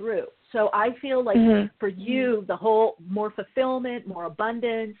break through. So I feel like for you, the whole more fulfillment, more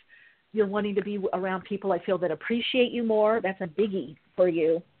abundance, you're wanting to be around people, I feel, that appreciate you more. That's a biggie for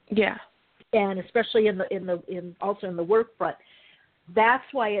you. Yeah. And especially also in the work front. That's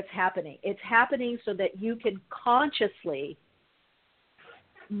why it's happening. It's happening so that you can consciously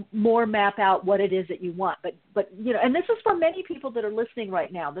more map out what it is that you want. But and this is for many people that are listening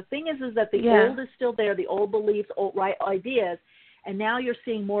right now. The thing is that the old is still there, the old beliefs, old right ideas, and now you're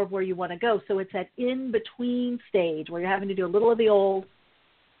seeing more of where you want to go. So it's that in-between stage where you're having to do a little of the old,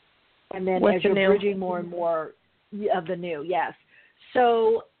 and then as you're bridging more and more of the new, yes.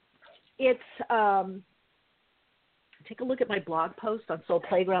 So it's take a look at my blog post on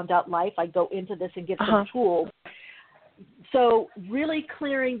soulplayground.life. I go into this and give some tools. So really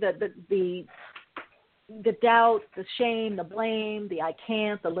clearing the the doubt, the shame, the blame, the I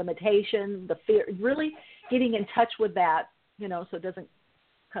can't, the limitation, the fear, really getting in touch with that, so it doesn't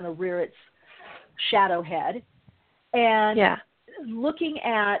kind of rear its shadow head. And looking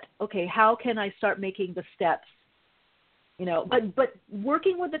at, okay, how can I start making the steps? But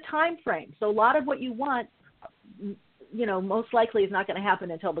working with the time frame. So a lot of what you want, most likely is not going to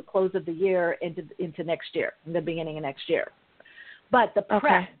happen until the close of the year into next year, in the beginning of next year. But the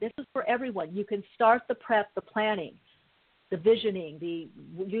prep, this is for everyone. You can start the prep, the planning, the visioning, the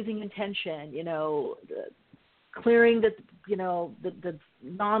using intention, clearing the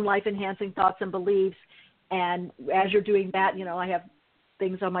non-life enhancing thoughts and beliefs. And as you're doing that, I have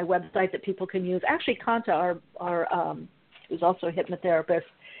things on my website that people can use. Actually, Kanta, our who's also a hypnotherapist,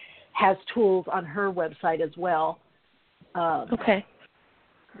 has tools on her website as well.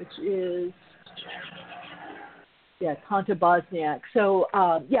 Which is, Kanta Bosniak. So,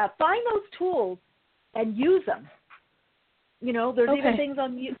 find those tools and use them. There's even things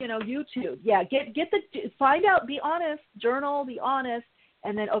on, YouTube. Yeah, find out, be honest, journal, be honest,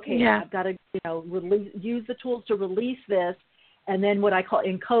 and then, I've got to, use the tools to release this, and then what I call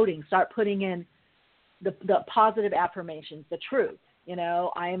encoding, start putting in the positive affirmations, the truth.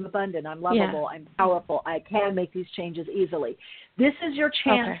 I am abundant, I'm lovable, I'm powerful, I can make these changes easily. This is your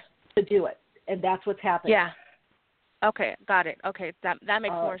chance to do it, and that's what's happening. Yeah. Okay, got it. Okay, that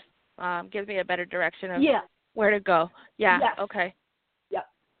makes more, gives me a better direction of where to go. Yeah, okay. Yeah.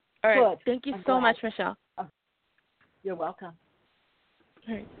 All right, good. Thank you so much, Michelle. You're welcome.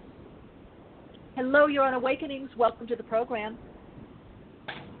 All right. Hello, you're on Awakenings. Welcome to the program.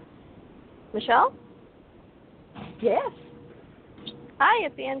 Michelle? Yes. Hi,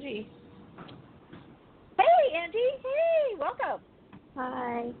 it's Angie. Hey, Angie. Hey, welcome.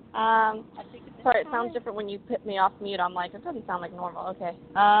 Hi. Sorry, it sounds different when you put me off mute. I'm like, it doesn't sound like normal. Okay.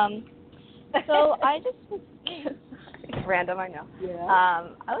 So I just was it's random, I know. Yeah.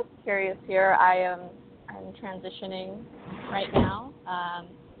 I was curious here. I'm transitioning right now.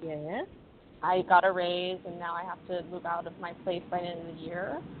 Yes. I got a raise, and now I have to move out of my place by the end of the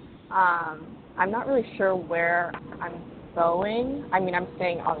year. I'm not really sure where I'm going. I mean, I'm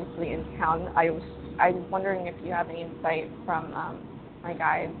staying obviously in town. I was wondering if you have any insight from my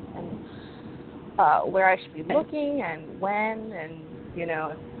guides and where I should be looking and when, and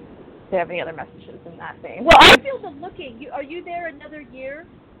if they have any other messages in that vein. Well, I feel the looking. Are you there another year?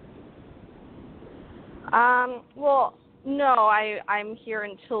 Well, no, I'm here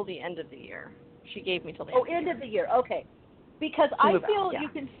until the end of the year. She gave me till the end of the year. Okay. Because I feel you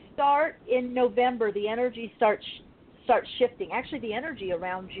can start in November. The energy starts shifting. Actually, the energy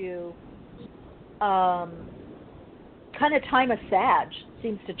around you, kind of time of Sag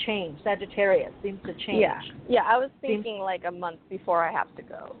seems to change. Sagittarius seems to change. Yeah. I was thinking like a month before I have to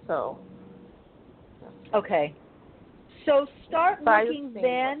go. So. Okay. So start looking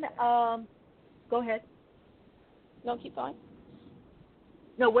then. Go ahead. No, keep going.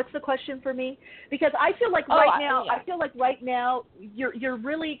 No, what's the question for me? Because I feel like right now you're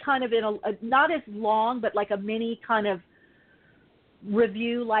really kind of in a not as long, but like a mini kind of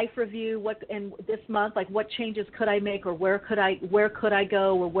life review. This month, like what changes could I make, or where could I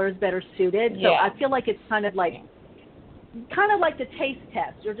go, or where's better suited? So I feel like it's kind of like the taste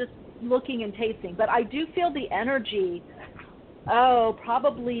test. You're just looking and tasting. But I do feel the energy.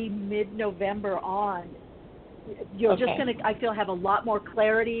 Probably mid-November on. You're just going to, I feel, have a lot more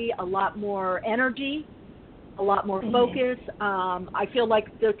clarity, a lot more energy, a lot more focus. I feel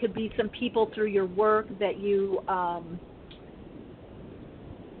like there could be some people through your work that you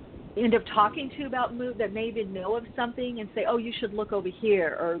end up talking to about move that may even know of something and say, oh, you should look over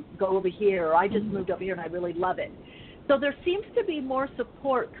here or go over here, or I just moved over here and I really love it. So there seems to be more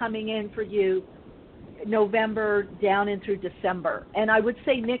support coming in for you November down in through December. And I would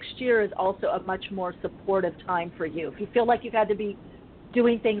say next year is also a much more supportive time for you. If you feel like you've had to be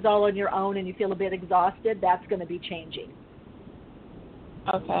doing things all on your own and you feel a bit exhausted, that's going to be changing.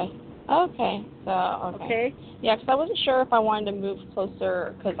 Okay. Yeah, because I wasn't sure if I wanted to move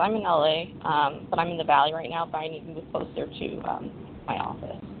closer, because I'm in LA, but I'm in the Valley right now, but I need to move closer to my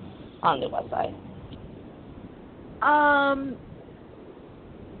office on the west side.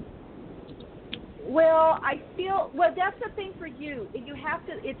 Well, I feel, that's the thing for you. You have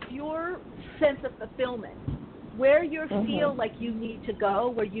to, it's your sense of fulfillment. Where you feel like you need to go,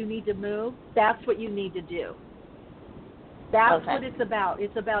 where you need to move, that's what you need to do. That's what it's about.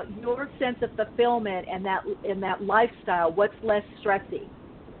 It's about your sense of fulfillment and that lifestyle. What's less stressy?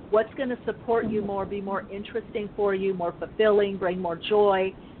 What's going to support you more, be more interesting for you, more fulfilling, bring more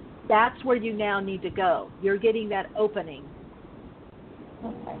joy? That's where you now need to go. You're getting that opening.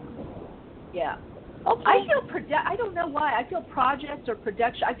 Okay. Yeah. Okay. I feel I don't know why. I feel projects or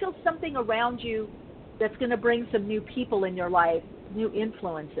production. I feel something around you that's going to bring some new people in your life, new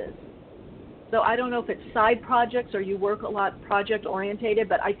influences. So I don't know if it's side projects or you work a lot project orientated,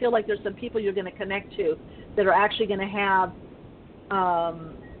 but I feel like there's some people you're going to connect to that are actually going to have,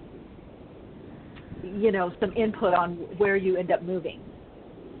 some input on where you end up moving.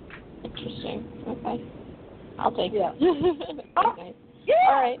 Interesting. Okay. I'll take it. Oh, nice. Yeah.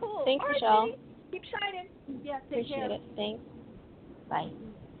 All right. Cool. Thanks, All Michelle. Right, keep shining. Yeah. Take Appreciate care. it. Thanks. Bye.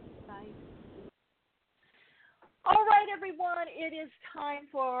 Bye. All right, everyone. It is time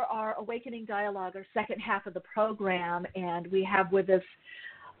for our Awakening Dialogue, our second half of the program, and we have with us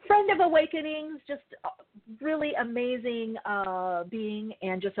friend of Awakenings, just a really amazing being,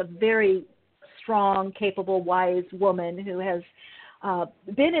 and just a very strong, capable, wise woman who has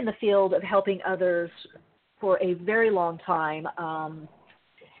been in the field of helping others for a very long time,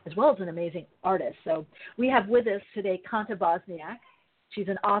 as well as an amazing artist. So we have with us today Kanta Bosniak. She's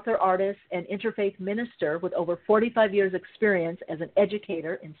an author, artist, and interfaith minister with over 45 years' experience as an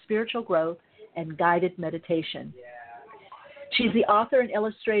educator in spiritual growth and guided meditation. She's the author and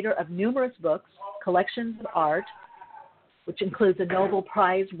illustrator of numerous books, collections of art, which includes a Nobel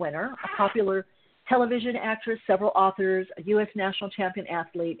Prize winner, a popular television actress, several authors, a U.S. national champion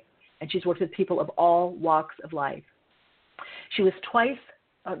athlete, and she's worked with people of all walks of life. She was twice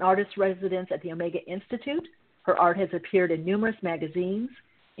an artist residence at the Omega Institute. Her art has appeared in numerous magazines,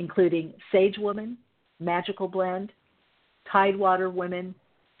 including Sage Woman, Magical Blend, Tidewater Women,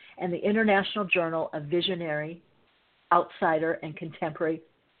 and the International Journal of Visionary, Outsider, and Contemporary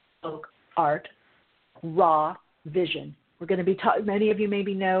Folk Art, Raw Vision. We're going to be talking, many of you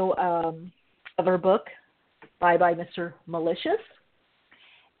maybe know of her book, Bye Bye Mr. Malicious,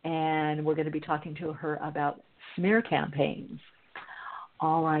 and we're going to be talking to her about smear campaigns.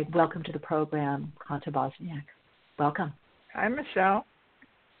 All right, welcome to the program, Kanta Bosniak. Welcome. Hi, Michelle.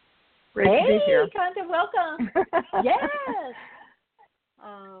 Great to be here. Hey, Kanta, welcome. Yes.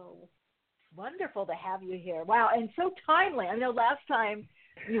 Oh, wonderful to have you here. Wow, and so timely. I know last time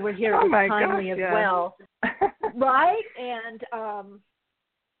you were here, it was timely as well. Right? And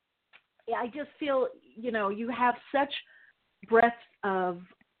I just feel, you have such breadth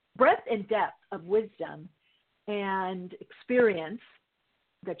and depth of wisdom and experience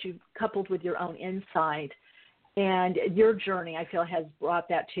that you've coupled with your own insight, and your journey, I feel, has brought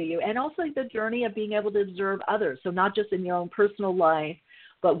that to you, and also the journey of being able to observe others. So not just in your own personal life,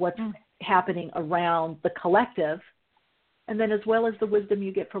 but what's happening around the collective, and then as well as the wisdom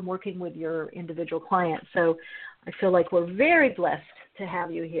you get from working with your individual clients. So I feel like we're very blessed to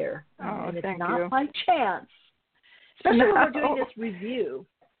have you here. Oh, and it's thank not you. by chance, especially when we're doing this review.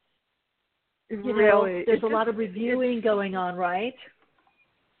 Really, there's a lot of reviewing going on, right?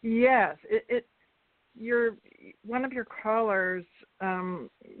 Yes, you're one of your callers.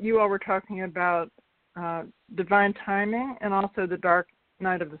 You all were talking about divine timing and also the dark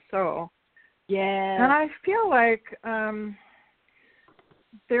night of the soul. Yeah, and I feel like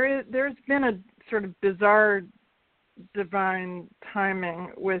there's been a sort of bizarre divine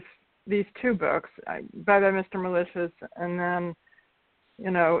timing with these two books, Bye Bye Mr. Malicious, and then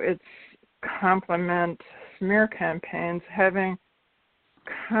its complement smear campaigns having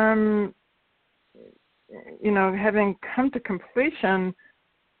come to completion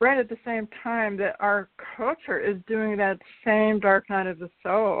right at the same time that our culture is doing that same dark night of the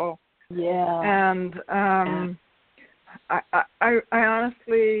soul. Yeah. And I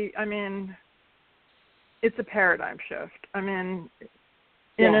honestly, it's a paradigm shift. In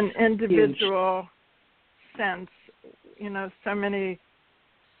an individual sense, so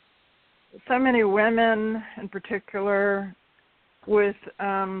many women in particular with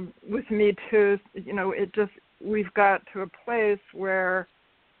Me Too, we've got to a place where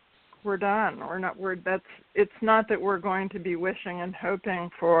we're done. It's not that we're going to be wishing and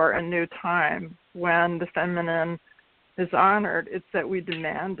hoping for a new time when the feminine is honored. It's that we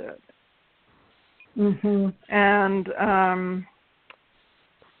demand it. Mm-hmm. And,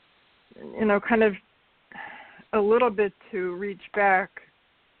 kind of a little bit to reach back.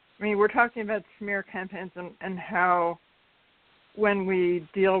 We're talking about smear campaigns and how when we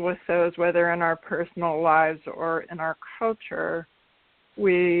deal with those, whether in our personal lives or in our culture,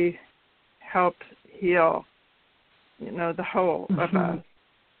 we help heal, the whole of us.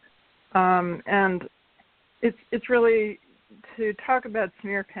 And it's really, to talk about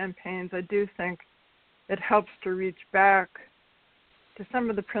smear campaigns, I do think it helps to reach back to some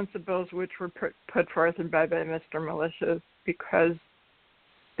of the principles which were put forth in Bye Bye Mr. Malicious, because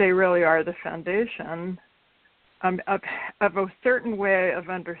they really are the foundation of a certain way of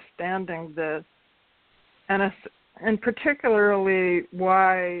understanding this and particularly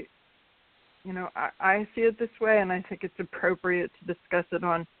why, I see it this way, and I think it's appropriate to discuss it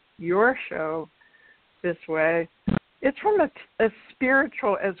on your show this way. It's from a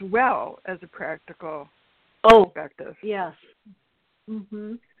spiritual as well as a practical perspective. Yes.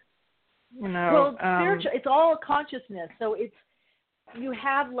 Mhm. Well, spiritual. It's all consciousness. So you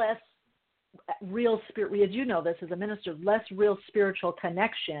have less real spirit. As you know, this as a minister, less real spiritual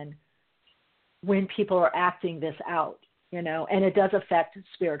connection when people are acting this out. And it does affect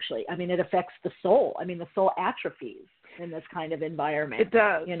spiritually. I mean, it affects the soul. I mean, the soul atrophies in this kind of environment. It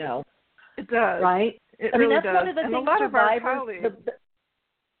does. It does. Right? It really really that's does. one of the and things a lot of our survivors.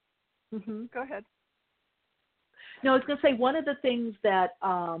 colleagues. Go ahead. No, I was going to say one of the things that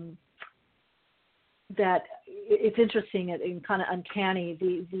that it's interesting and kind of uncanny.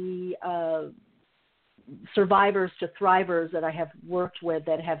 The survivors to thrivers that I have worked with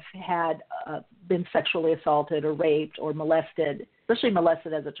that have had been sexually assaulted or raped or molested, especially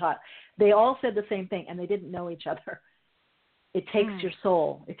molested as a child, they all said the same thing, and they didn't know each other. It takes your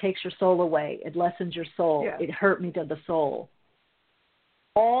soul. It takes your soul away. It lessens your soul. Yeah. It hurt me to the soul.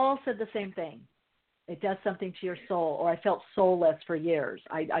 All said the same thing. It does something to your soul. Or I felt soulless for years.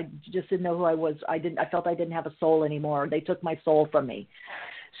 I just didn't know who I was. I felt I didn't have a soul anymore. They took my soul from me.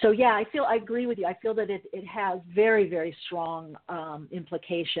 So yeah, I agree with you. I feel that it has very, very strong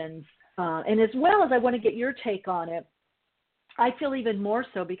implications. And as well as I want to get your take on it, I feel even more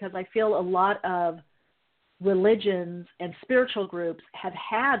so because I feel a lot of religions and spiritual groups have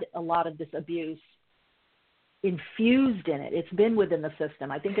had a lot of this abuse infused in it. It's been within the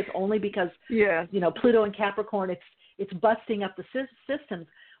system. I think it's only because Pluto and Capricorn, it's busting up the systems,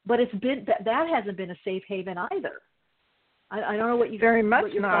 but it's been that hasn't been a safe haven either. I don't know what you very much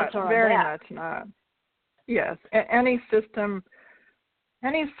what your not thoughts are very on that. much not. Yes, any system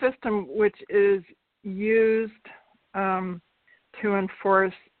which is used to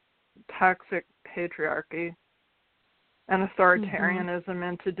enforce toxic patriarchy and authoritarianism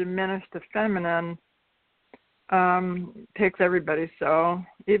and to diminish the feminine takes everybody's soul,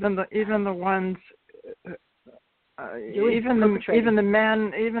 even the ones even the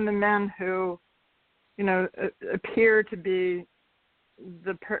men who appear to be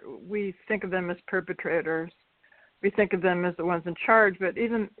we think of them as perpetrators. We think of them as the ones in charge, but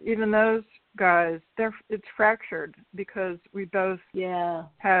even those guys, it's fractured because we both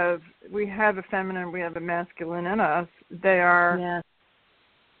have a feminine, we have a masculine in us. They are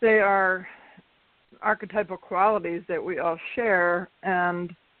archetypal qualities that we all share,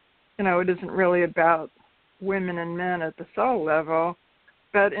 and it isn't really about women and men at the soul level,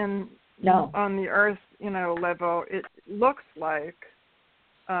 but on the earth level, it looks like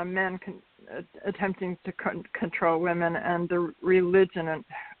men attempting to control women and the religion and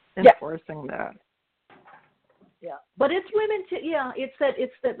enforcing that. Yeah, but it's women too. Yeah, it's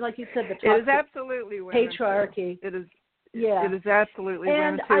that like you said, the toxic it is absolutely women patriarchy. Too. It is. Yeah, it is absolutely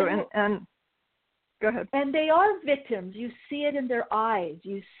women too. And go ahead. And they are victims. You see it in their eyes.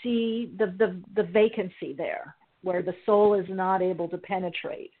 You see the vacancy there, where the soul is not able to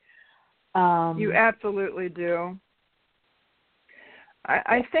penetrate. You absolutely do.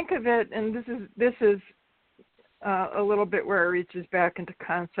 I think of it, and this is a little bit where it reaches back into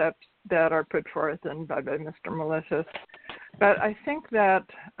concepts that are put forth by Mr. Malicious. But I think that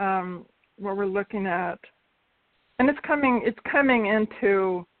what we're looking at, and it's coming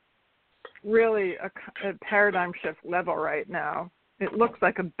into really a paradigm shift level right now. It looks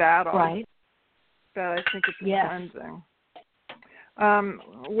like a battle, right? But I think it's a cleansing.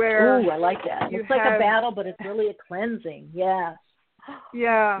 Where I like that. It's like a battle, but it's really a cleansing. Yeah.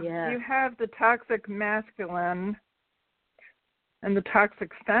 Yeah. You have the toxic masculine and the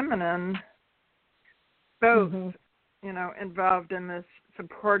toxic feminine, both, involved in this,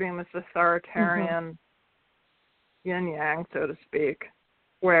 supporting this authoritarian yin-yang, so to speak,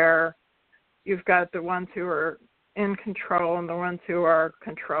 where you've got the ones who are in control and the ones who are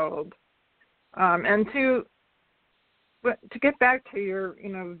controlled. And to get back to your,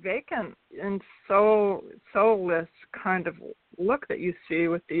 vacant and soulless kind of look that you see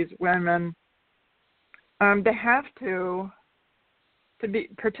with these women, they have to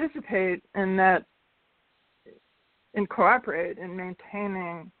participate in that and cooperate in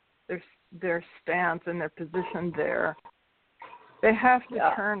maintaining their stance and their position there. They have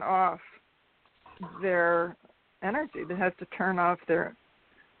to turn off their energy. They have to turn off their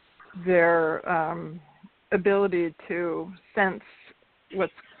ability to sense to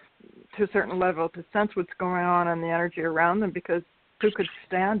a certain level, to sense what's going on in the energy around them, because who could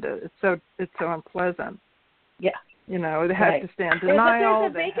stand it? It's so unpleasant. Yeah. They have to stand denial.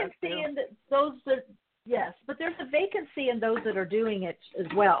 But there's a vacancy in those that Yes, but there's a vacancy in those that are doing it as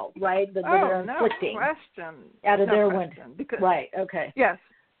well, right? That are inflicting question. Out of their question. Because, right, okay. Yes.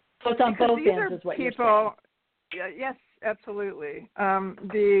 So it's on both ends is what you're saying. Yes, absolutely. On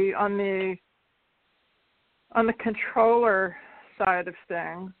the controller side of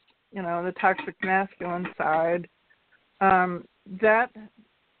things, the toxic masculine side, that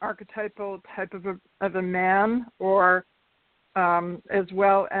archetypal type of a man, or as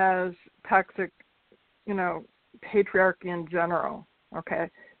well as toxic, patriarchy in general. Okay,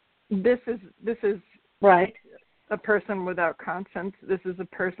 this is right. A person without conscience. This is a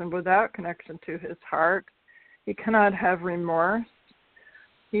person without connection to his heart. He cannot have remorse.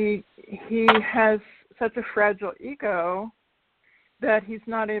 He has such a fragile ego that he's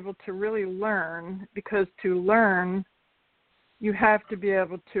not able to really learn, because to learn, you have to be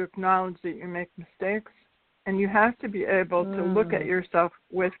able to acknowledge that you make mistakes, and you have to be able to look at yourself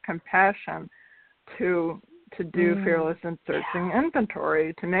with compassion to do fearless and searching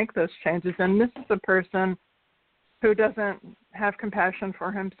inventory, to make those changes. And this is a person who doesn't have compassion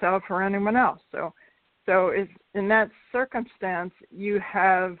for himself or anyone else. So if, in that circumstance, you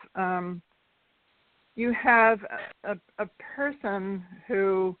have a person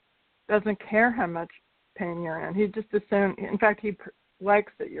who doesn't care how much pain you're in. He just assumes, in fact, he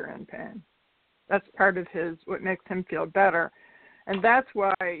likes that you're in pain. That's part of what makes him feel better. And that's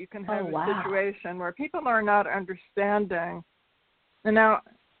why you can have a situation where people are not understanding. And now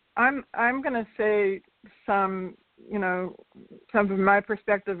I'm going to say some of my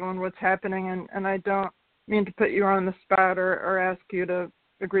perspective on what's happening, and I don't mean to put you on the spot or ask you to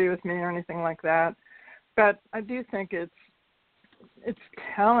agree with me or anything like that. But I do think it's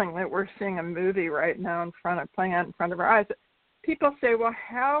telling that we're seeing a movie right now playing out in front of our eyes. People say, well,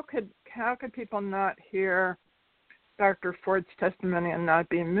 how could people not hear Dr. Ford's testimony and not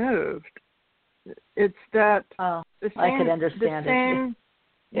be moved? It's that I could understand it.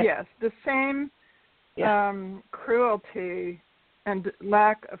 Yes, the same cruelty and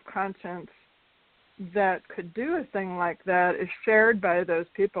lack of conscience that could do a thing like that is shared by those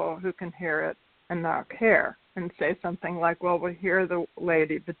people who can hear it and not care and say something like, well, we'll hear the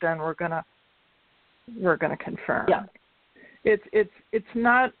lady, but then we're gonna confirm. Yeah. It's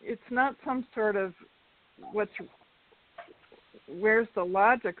not some sort of where's the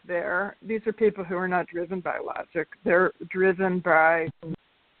logic there? These are people who are not driven by logic. They're driven by, the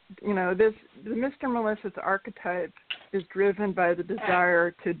Mr. Malicious archetype is driven by the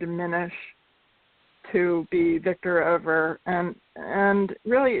desire to diminish, to be victor over, and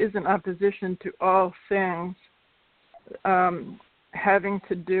really is in opposition to all things having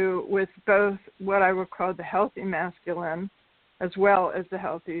to do with both what I would call the healthy masculine as well as the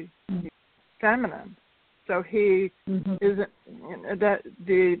healthy feminine. So he is that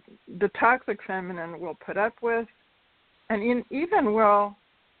the toxic feminine will put up with, and even will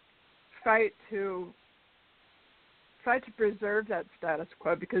fight to preserve that status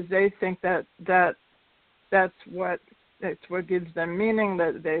quo, because they think that's what gives them meaning,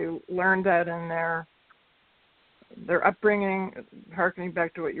 that they learned that in their upbringing, harkening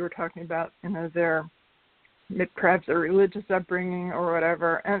back to what you were talking about, their perhaps their religious upbringing or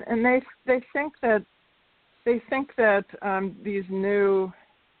whatever, and they think that these new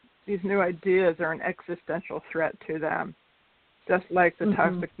ideas are an existential threat to them, just like the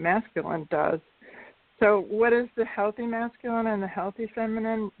toxic masculine does. So what is the healthy masculine and the healthy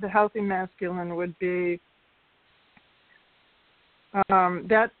feminine? The healthy masculine would be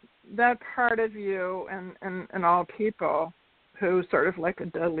that part of you and all people who sort of like a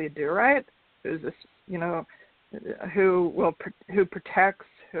Dudley Do-Right, who's this, who protects,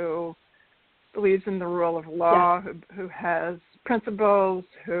 who believes in the rule of law, who has principles,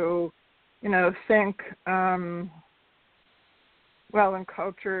 who, think, in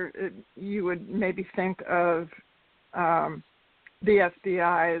culture, you would maybe think of the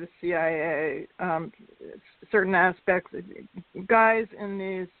FBI, the CIA, certain aspects. Guys in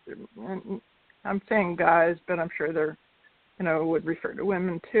these, and I'm saying guys, but I'm sure they're, would refer to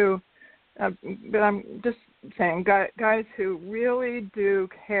women too. But I'm just saying guys who really do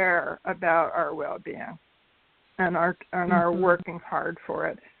care about our well-being and are working hard for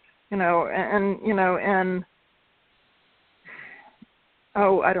it, and I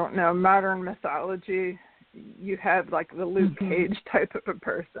don't know, modern mythology, you have like the Luke Cage type of a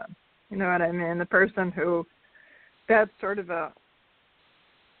person. You know what I mean? The person who, that's sort of the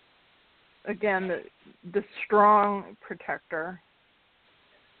strong protector.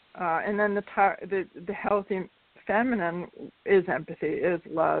 And then the healthy feminine is empathy, is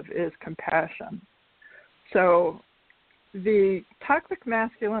love, is compassion. So the toxic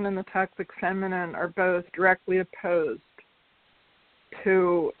masculine and the toxic feminine are both directly opposed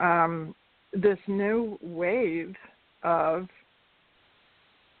to this new wave of,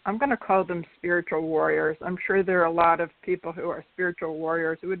 I'm going to call them spiritual warriors. I'm sure there are a lot of people who are spiritual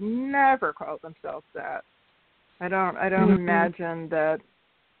warriors who would never call themselves that. I don't imagine that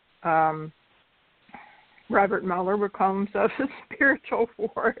Robert Mueller would call himself a spiritual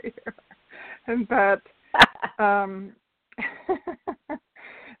warrior. But it's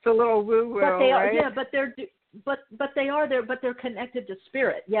a little woo-woo, right? Yeah, but they are there. But they're connected to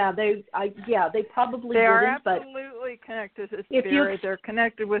spirit. Yeah, they probably they wouldn't. Are absolutely connected to spirit. They're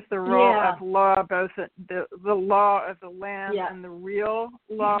connected with the role of law, both the law of the land and the real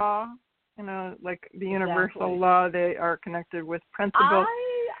law. You know, like the universal law. They are connected with principles.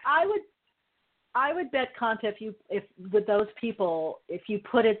 I would bet, Kanta, if with those people, if you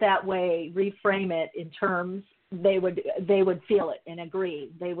put it that way, reframe it in terms, they would feel it and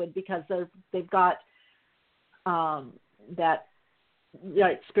agree. They would, because they've got that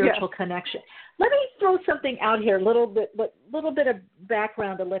spiritual connection. Let me throw something out here, a little bit of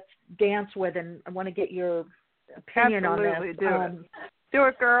background that let's dance with, and I want to get your opinion on this. Absolutely, do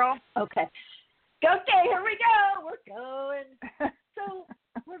it, girl. Okay, here we go. We're going. So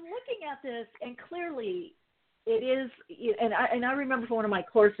we're looking at this, and clearly it is, and I remember from one of my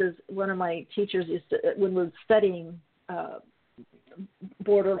courses, one of my teachers used to, when we were studying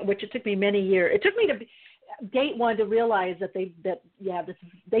border, which it took me many years. It took me to date one to realize that they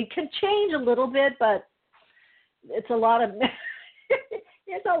can change a little bit, but it's a lot of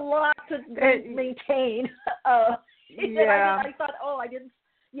it's a lot to maintain. I thought, I didn't.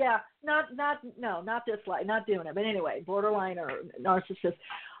 Yeah, not this life, not doing it. But anyway, borderline or narcissist.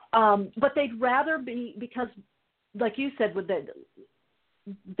 But they'd rather be, because, like you said,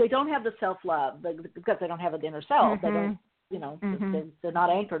 they don't have the self-love because they don't have an inner self. Mm-hmm. They don't, they're not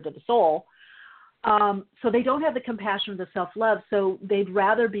anchored to the soul. So they don't have the compassion or the self-love. So they'd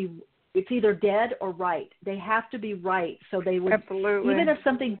rather be. It's either dead or right. They have to be right. So they would, absolutely, even if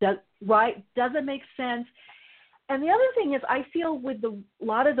something doesn't make sense. And the other thing is, I feel with a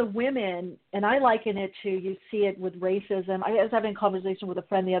lot of the women, and I liken it to, you see it with racism. I was having a conversation with a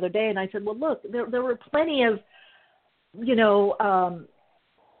friend the other day, and I said, well, look, there were plenty of,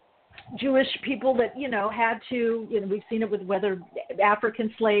 Jewish people that, had to, we've seen it with whether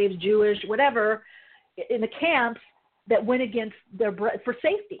African slaves, Jewish, whatever, in the camps that went against their for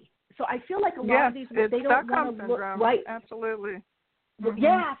safety. So I feel like a lot of these, they don't want to look right. Absolutely. Mm-hmm.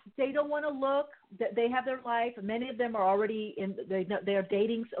 Yeah, they don't want to look. They have their life. Many of them are already they are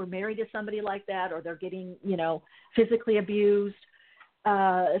dating or married to somebody like that, or they're getting physically abused.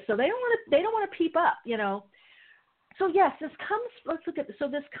 So they don't want to peep up. So yes, this comes. Let's look at this. So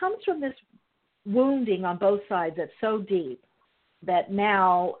this comes from this wounding on both sides that's so deep that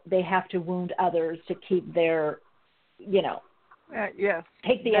now they have to wound others to keep their, yes,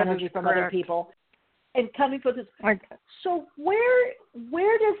 take the energy from other people. And coming for this, so where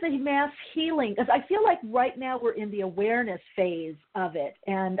does the mass healing? Because I feel like right now we're in the awareness phase of it,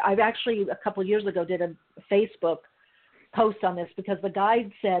 and I've actually a couple of years ago did a Facebook post on this, because the guide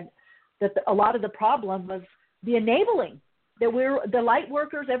said that a lot of the problem was the enabling. That we're the light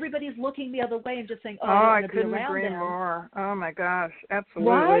workers, everybody's looking the other way and just saying, I couldn't agree more. Oh my gosh,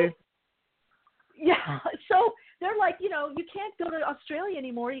 absolutely. Right? Yeah. So they're like, you can't go to Australia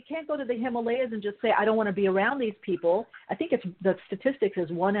anymore. You can't go to the Himalayas and just say, I don't want to be around these people. I think the statistics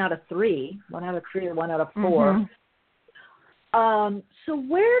is 1 out of 3 or 1 out of 4. Mm-hmm. So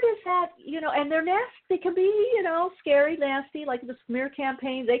where does that, and they're nasty. They can be, scary, nasty, like the smear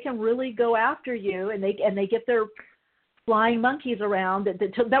campaigns. They can really go after you, and they get their flying monkeys around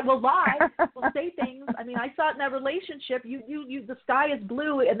that will lie, will say things. I mean, I saw it in that relationship. You, the sky is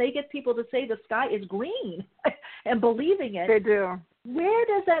blue, and they get people to say the sky is green, and believing it. They do. Where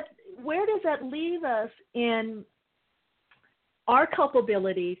does that leave us in our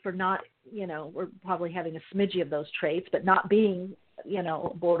culpability for not, we're probably having a smidgy of those traits, but not being,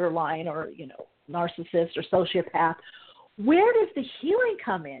 borderline or narcissist or sociopath? Where does the healing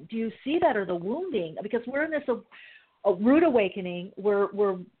come in? Do you see that, or the wounding? Because we're in this a rude awakening.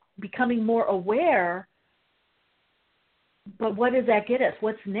 We're becoming more aware, but what does that get us?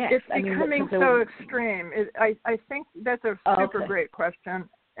 What's next? It's becoming so extreme. I think that's a super great question,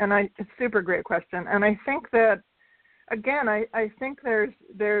 and it's a super great question. And I think that, again, I think there's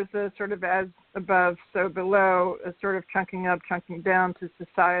a sort of as above, so below, a sort of chunking up, chunking down to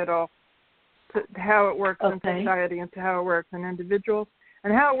societal, to how it works in society and to how it works in individuals.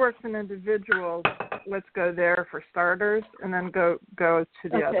 And how it works in individuals, let's go there for starters, and then go to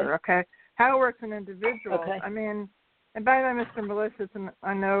the other, okay? How it works in individuals, I mean, And by the way, Mr. Malicious, and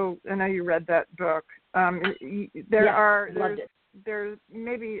I know you read that book. There's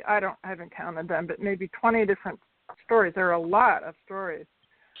maybe I haven't counted them, but maybe 20 different stories. There are a lot of stories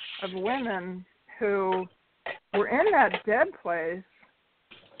of women who were in that dead place,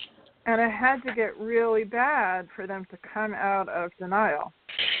 and it had to get really bad for them to come out of denial.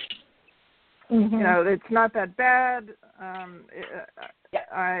 Mm-hmm. It's not that bad.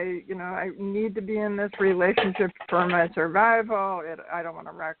 I need to be in this relationship for my survival. I don't want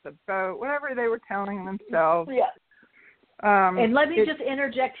to rock the boat. Whatever they were telling themselves. Yeah. And let me just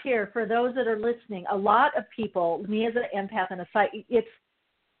interject here for those that are listening. A lot of people, me as an empath and a it's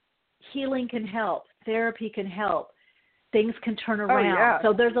healing can help, therapy can help, things can turn around. Oh, yeah.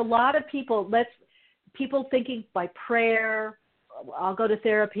 So there's a lot of people thinking by prayer, I'll go to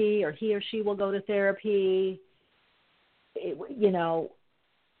therapy, or he or she will go to therapy.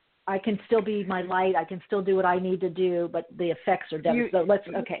 I can still be my light. I can still do what I need to do, but the effects are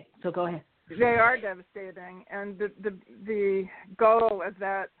devastating. So go ahead. They are devastating, and the goal of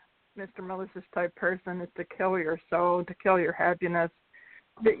that Mr. Malicious type person is to kill your soul, to kill your happiness.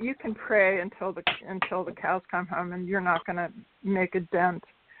 That you can pray until the cows come home, and you're not going to make a dent,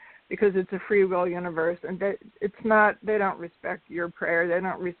 because it's a free will universe, and they don't respect your prayer, they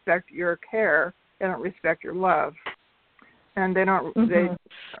don't respect your care, they don't respect your love, and they don't. Mm-hmm.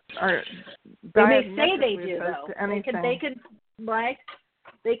 They may say they do, though. They can right.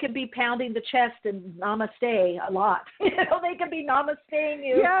 They could be pounding the chest and namaste a lot. They could be namasteing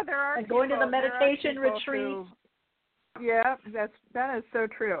you. Yeah, there are. And going to the meditation retreat. Yeah, that is so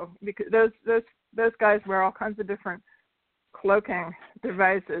true, because those guys wear all kinds of different cloaking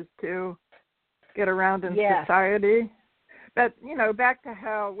devices to get around in society. But back to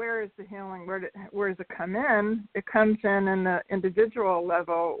where is the healing? Where does it come in? It comes in the individual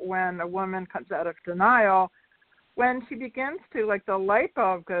level when a woman comes out of denial. When she begins to, the light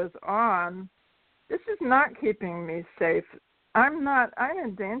bulb goes on, this is not keeping me safe. I'm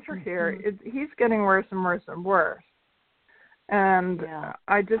in danger here. He's getting worse and worse and worse. And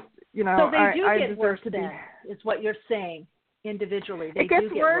I just, So they do get worse then, is what you're saying, individually. It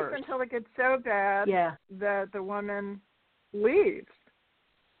gets worse until it gets so bad that the woman leaves.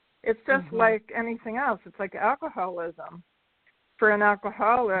 It's just like anything else. It's like alcoholism. For an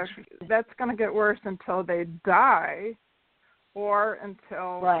alcoholic, that's going to get worse until they die or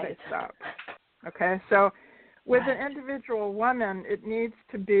until they stop. Okay? So with an individual woman, it needs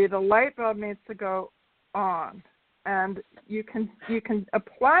to be, the light bulb needs to go on. And you can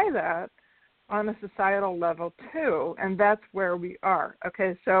apply that on a societal level too, and that's where we are.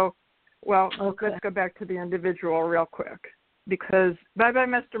 Okay, so, let's go back to the individual real quick, because Bye Bye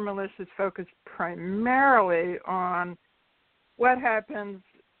Mr. Malicious focused primarily on what happens,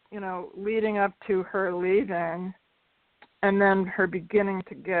 leading up to her leaving, and then her beginning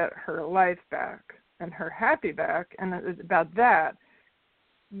to get her life back and her happy back, and it's about that.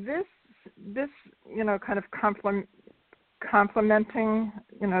 This kind of complementing,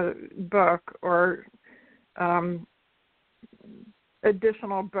 book or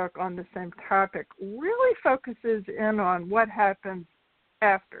additional book on the same topic really focuses in on what happens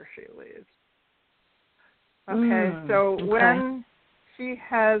after she leaves. Okay, so when she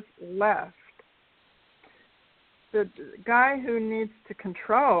has left, the guy who needs to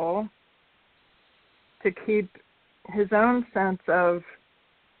control to keep his own sense of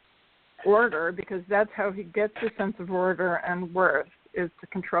order, because that's how he gets a sense of order and worth, is to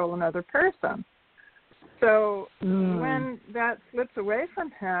control another person. So when that slips away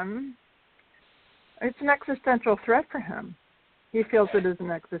from him, it's an existential threat for him. He feels it is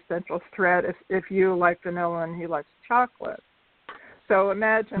an existential threat if you like vanilla and he likes chocolate. So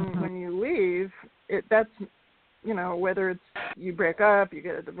imagine when you leave, that's, whether it's you break up, you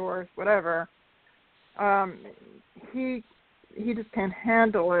get a divorce, whatever, he just can't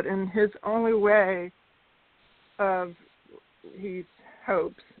handle it, and his only way of, he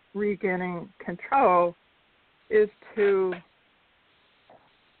hopes, regaining control is to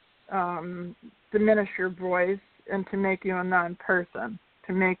diminish your voice and to make you a non-person,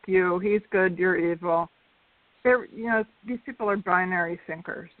 to make you, he's good, you're evil. These people are binary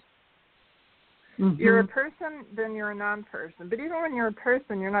thinkers. You're a person, then you're a non-person. But even when you're a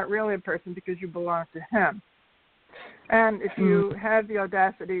person, you're not really a person because you belong to him. And if you have the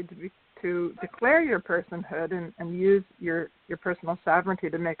audacity to declare your personhood and use your personal sovereignty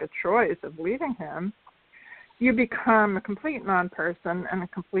to make a choice of leaving him, you become a complete non-person and a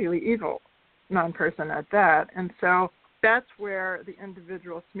completely evil non-person at that. And so that's where the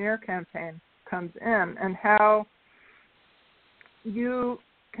individual smear campaign comes in, and how you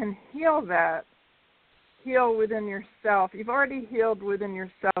can heal that heal within yourself. You've already healed within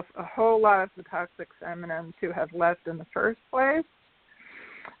yourself a whole lot of the toxic feminines who have left in the first place.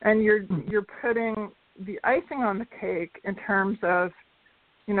 And you're putting the icing on the cake in terms of,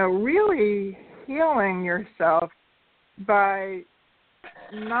 really healing yourself by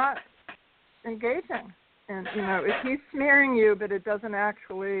not engaging. And, if he's smearing you, but it doesn't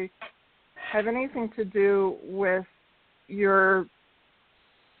actually have anything to do with your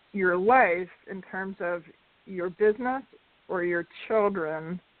life in terms of your business or your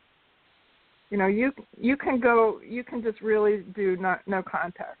children, you can just really do no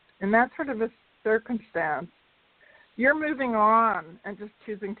contact. In that sort of a circumstance, you're moving on and just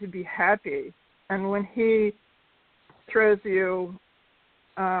choosing to be happy. And when he throws you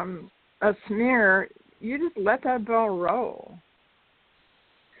a smear, you just let that ball roll.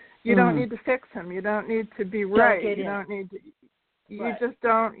 You don't need to fix him. You don't need to be right. You don't need to. You just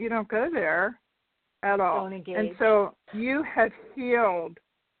don't. You don't go there at all. Don't engage. And so you have healed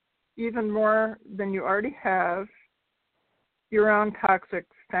even more than you already have your own toxic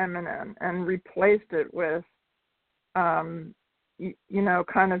feminine and replaced it with,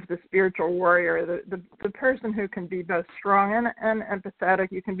 kind of the spiritual warrior, the person who can be both strong and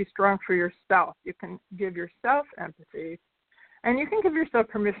empathetic. You can be strong for yourself. You can give yourself empathy, and you can give yourself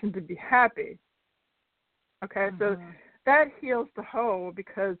permission to be happy. Okay, so that heals the whole,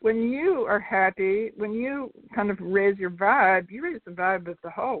 because when you are happy, when you kind of raise your vibe, you raise the vibe of the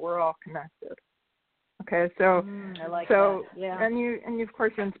whole. We're all connected. Okay, so I like that. Yeah. And you of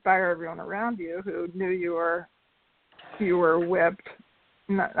course you inspire everyone around you who knew you were whipped.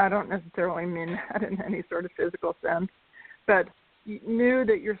 I don't necessarily mean that in any sort of physical sense, but you knew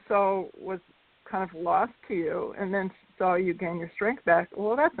that your soul was kind of lost to you, and then saw you gain your strength back.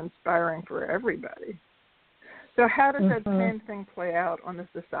 Well, that's inspiring for everybody. So how does that same thing play out on the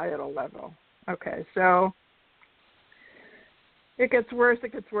societal level? Okay, so it gets worse,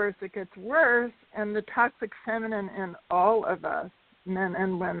 and the toxic feminine in all of us, men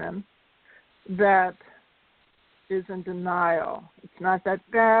and women, that is in denial. It's not that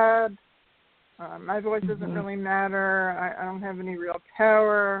bad. My voice doesn't really matter. I don't have any real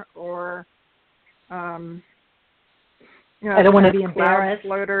power, or I don't want to be embarrassed.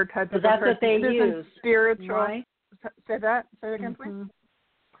 Floater type of that's person. what they use. Spiritual. Right? Say that again, please.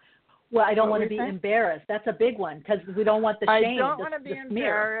 Well, I don't want to be embarrassed. That's a big one, because we don't want the shame. I don't want to be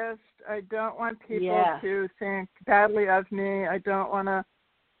embarrassed. I don't want people to think badly of me. I don't want to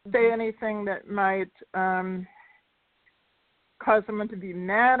say anything that might cause someone to be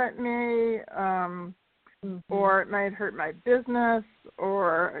mad at me, or it might hurt my business,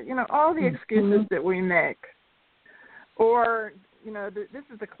 or, all the excuses that we make. Or, this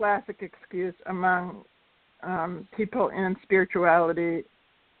is a classic excuse among people in spirituality,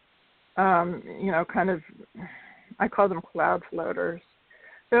 kind of, I call them cloud floaters.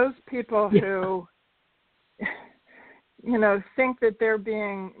 Those people who, think that they're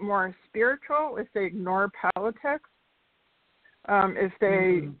being more spiritual if they ignore politics, if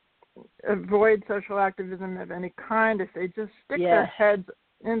they avoid social activism of any kind, if they just stick their heads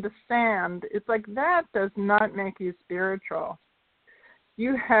in the sand. It's like, that does not make you spiritual.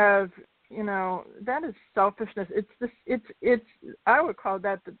 You have, that is selfishness. It's I would call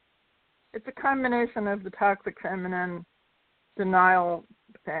that it's a combination of the toxic feminine denial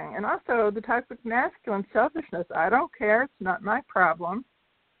thing, and also the toxic masculine selfishness. I don't care. It's not my problem.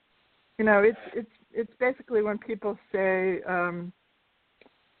 It's basically when people say,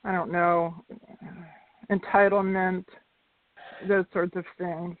 I don't know, entitlement, those sorts of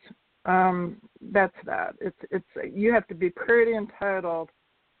things. That's that. It's you have to be pretty entitled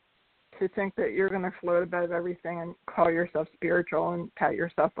to think that you're going to float above everything and call yourself spiritual and pat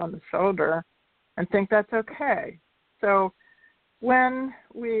yourself on the shoulder and think that's okay. So when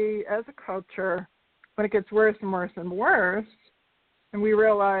we, as a culture, when it gets worse and worse and worse, and we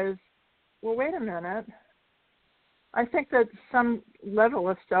realize, well, wait a minute, I think that some level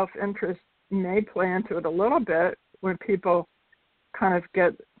of self-interest may play into it a little bit when people kind of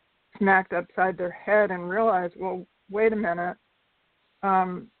get smacked upside their head and realize, well, wait a minute,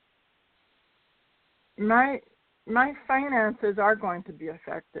 my finances are going to be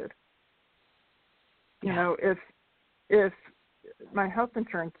affected. If my health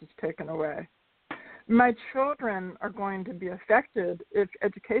insurance is taken away, my children are going to be affected if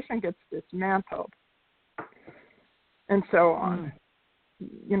education gets dismantled, and so on.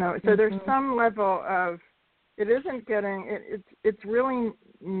 So there's some level of, it isn't getting, it's really,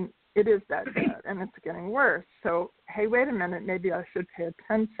 it is that bad, and it's getting worse. So, hey, wait a minute, maybe I should pay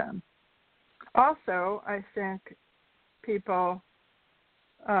attention. Also, I think people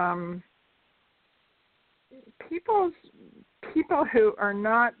people who are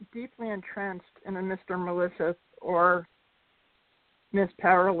not deeply entrenched in a Mr. Malicious or Miss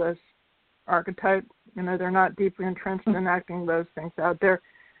Powerless archetype, they're not deeply entrenched in acting those things out there.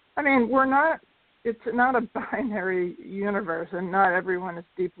 I mean, it's not a binary universe, and not everyone is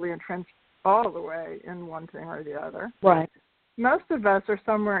deeply entrenched all the way in one thing or the other. Right. Most of us are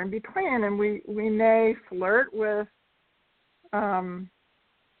somewhere in between, and we may flirt with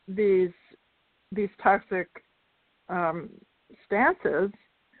these toxic stances,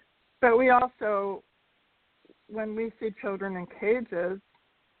 but we also, when we see children in cages,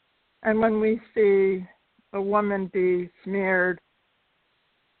 and when we see a woman be smeared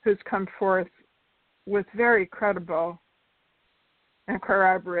who's come forth with very credible and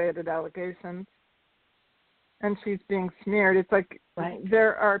corroborated allegations, and she's being smeared, it's like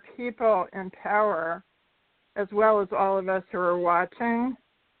there are people in power, as well as all of us who are watching,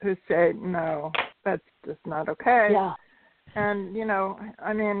 who say, no, that's just not okay. Yeah. And,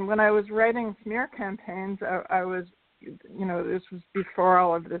 I mean, when I was writing smear campaigns, I was, this was before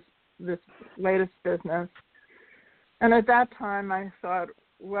all of this latest business. And at that time I thought,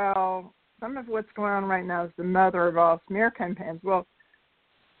 well, some of what's going on right now is the mother of all smear campaigns. Well,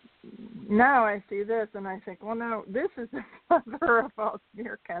 now I see this and I think, well, no, this is the mother of all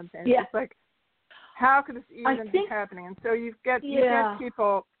smear campaigns. Yeah. It's like, how could this even be happening? And so you get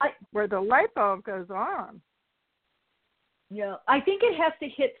people where the light bulb goes on. Yeah, I think it has to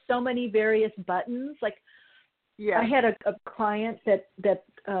hit so many various buttons. Like, I had a client that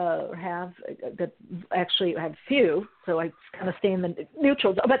actually have few, so I kind of stay in the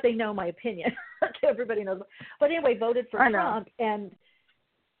neutral, but they know my opinion. Everybody knows. But anyway, voted for Trump and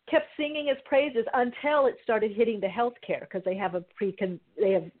kept singing his praises until it started hitting the health care, because they have a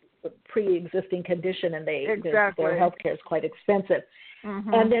pre-existing condition, and their health care is quite expensive.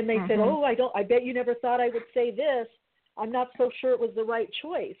 Mm-hmm. And then they said, "Oh, I bet you never thought I would say this. I'm not so sure it was the right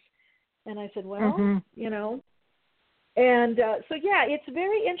choice." And I said, "Well, And so, it's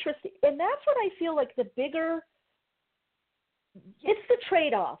very interesting. And that's what I feel like it's the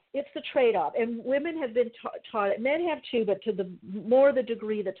trade-off. It's the trade-off. And women have been taught, men have too, but to the more the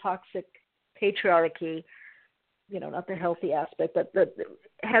degree the toxic patriarchy, not the healthy aspect, but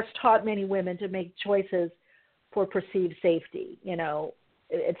has taught many women to make choices for perceived safety, and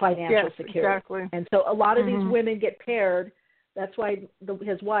financial security. Exactly. And so a lot of these women get paired. That's why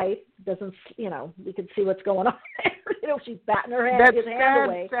his wife doesn't, we can see what's going on there. She's batting her hand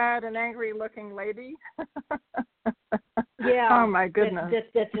away. Sad and angry-looking lady. Yeah. Oh, my goodness.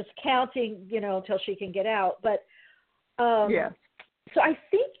 That's just counting, until she can get out. But, so I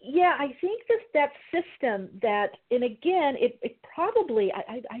think that system that, and again, it probably,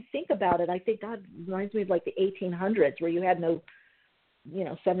 I think about it, I think God reminds me of like the 1800s, where you had no,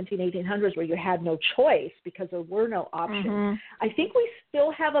 1800s, where you had no choice because there were no options. Mm-hmm. I think we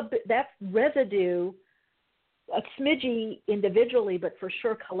still have that residue, a smidgy individually, but for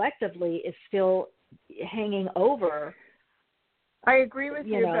sure collectively, is still hanging over. I agree with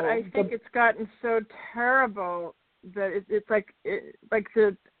you, but I think it's gotten so terrible that it's like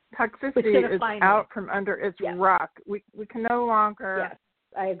the toxicity is out from under its rock. We can no longer. Yes,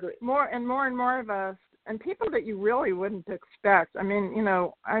 I agree. More and more of us, and people that you really wouldn't expect. I mean,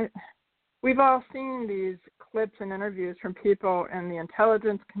 we've all seen these clips and interviews from people in the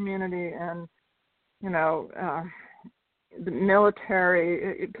intelligence community and, the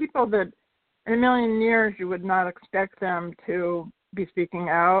military, people that in a million years you would not expect them to be speaking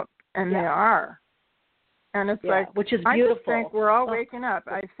out, and they are. And it's which is beautiful. I just think we're all waking up.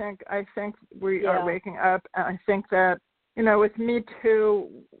 I think we are waking up, and I think that, with Me Too,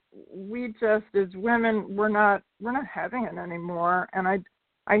 we just, as women, we're not having it anymore. And I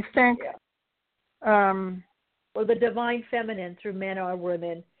think or the divine feminine through men or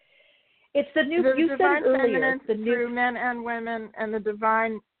women. It's the new. The you divine said earlier, feminine through men and women, and the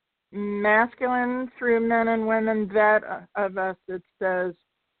divine masculine through men and women. That of us that says,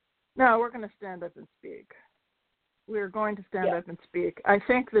 no, we're going to stand up and speak. We're going to stand up and speak. I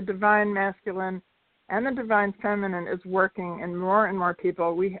think the divine masculine and the divine feminine is working in more and more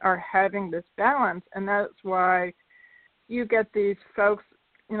people. We are having this balance, and that's why you get these folks,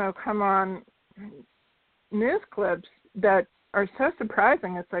 come on news clips that are so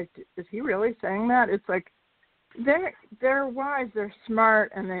surprising. It's like, is he really saying that? It's like they're wise, they're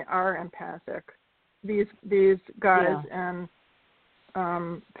smart, and they are empathic. These guys in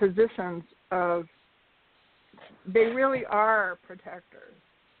positions of, they really are protectors,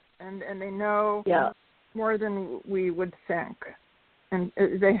 and they know more than we would think, and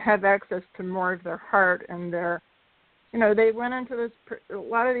they have access to more of their heart and their they went into this. A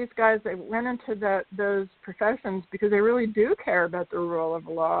lot of these guys, they went into those professions because they really do care about the rule of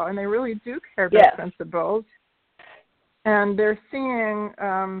law, and they really do care about principles. And they're seeing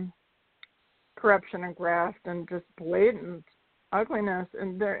corruption and graft and just blatant ugliness,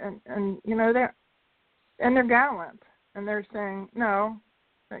 and they're gallant, and they're saying, no,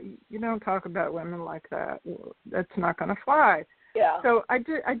 you don't talk about women like that. That's not going to fly. Yeah. So I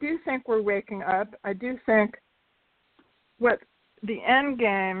do think we're waking up. I do think what the end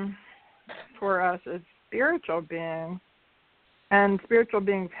game for us as spiritual beings, and spiritual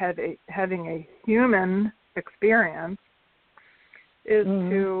beings having a human experience, is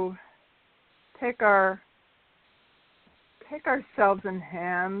to take ourselves in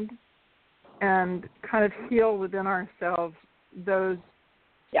hand and kind of heal within ourselves those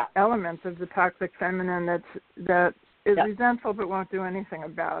elements of the toxic feminine that is resentful but won't do anything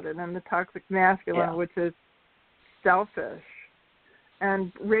about it, and the toxic masculine, which is selfish,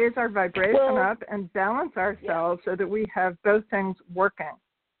 and raise our vibration up and balance ourselves so that we have both things working.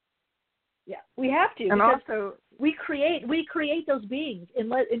 Yeah, we have to. And also, we create those beings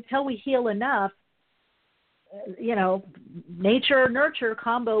until we heal enough. Nature, nurture,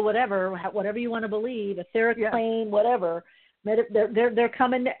 combo, whatever you want to believe, etheric plane, whatever. They're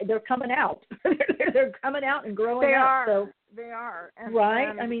coming out. they're coming out and growing they up. Are. So they are. And, right.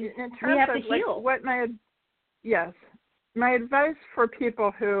 And I mean, in terms we have of to heal. My advice for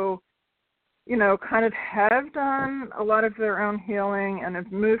people who, kind of have done a lot of their own healing and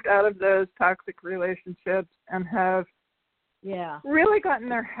have moved out of those toxic relationships and have really gotten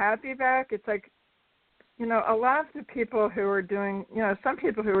their happy back. It's like, a lot of the people who are doing, some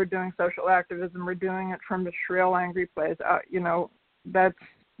people who are doing social activism are doing it from a shrill, angry place. That's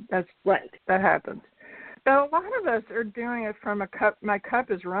right. That happens. But a lot of us are doing it from my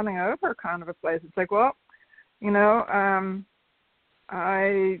cup is running over kind of a place. It's like, well, exactly.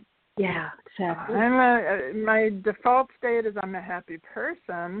 My default state is I'm a happy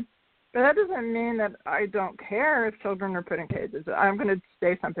person, but that doesn't mean that I don't care if children are put in cages. I'm going to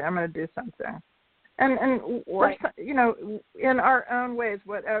say something. I'm going to do something. And in our own ways,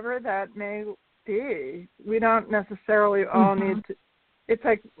 whatever that may be, we don't necessarily all need to. It's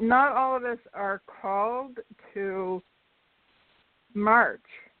like not all of us are called to march.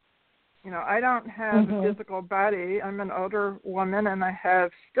 I don't have a physical body. I'm an older woman, and I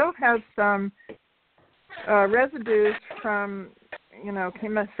still have some residues from,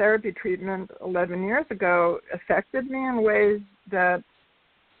 chemotherapy treatment 11 years ago affected me in ways that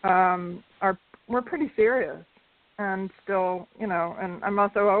were pretty serious, and still, and I'm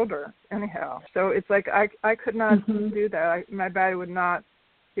also older anyhow. So it's like I could not do that. My body would not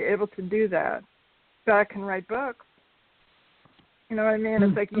be able to do that. But I can write books. You know what I mean?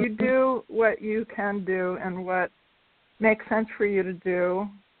 It's like you do what you can do and what makes sense for you to do,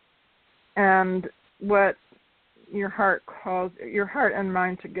 and what your heart and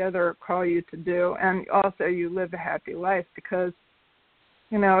mind together call you to do, and also you live a happy life because,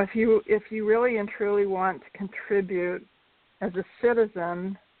 if you really and truly want to contribute as a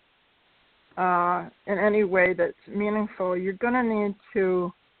citizen in any way that's meaningful, you're going to need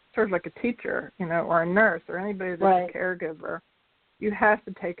to, sort of like a teacher, or a nurse or anybody that's a caregiver. You have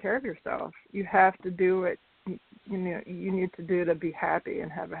to take care of yourself. You have to do what you need to do to be happy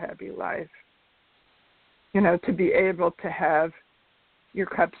and have a happy life. To be able to have your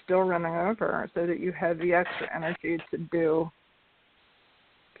cup still running over so that you have the extra energy to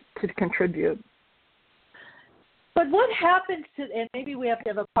contribute. But what happens to, and maybe we have to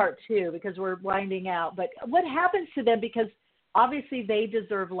have a part two because we're winding out, but what happens to them, because obviously they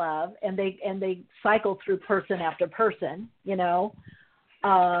deserve love and they cycle through person after person,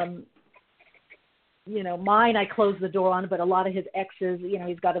 mine I closed the door on, but a lot of his exes,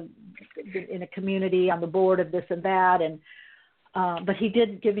 he's got in a community on the board of this and that, and but he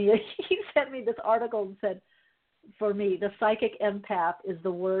did give me he sent me this article and said, for me, the psychic empath is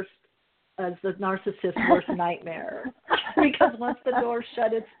the worst, as the narcissist's worst nightmare, because once the door's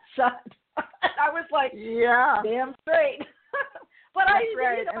shut, it's shut. I was like, damn straight. But that's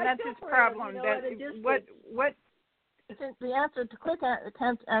right, and that's his problem.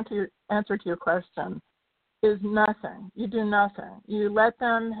 The answer to your question is nothing. You do nothing. You let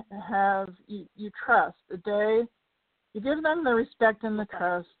them you trust. You give them the respect and the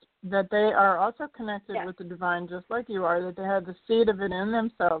trust that they are also connected with the divine just like you are, that they have the seed of it in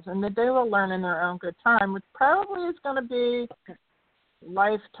themselves, and that they will learn in their own good time, which probably is going to be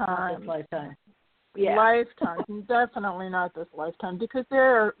lifetime. Yeah. Lifetime. Definitely not this lifetime, because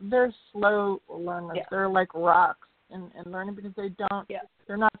they're slow learners. Yeah. They're like rocks in learning because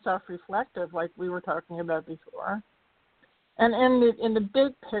they're not self-reflective like we were talking about before. And in the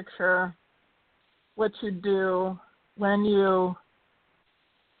big picture, what you do when you're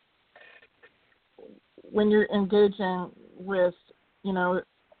engaging with, the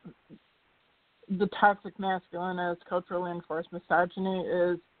toxic masculine as culturally enforced misogyny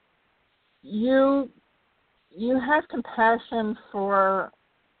is you have compassion for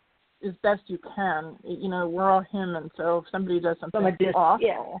as best you can. We're all human, so if somebody does something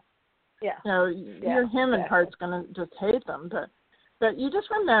awful, your human part's going to just hate them. But you just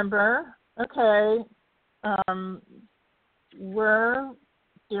remember, okay, we're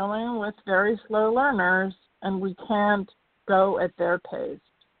dealing with very slow learners, and we can't go at their pace.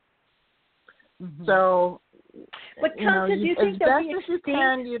 Mm-hmm. So, but Kanta, do you think as best as you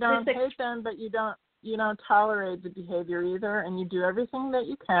can, you don't hate them, but you don't tolerate the behavior either, and you do everything that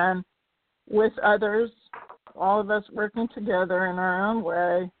you can with others, all of us working together in our own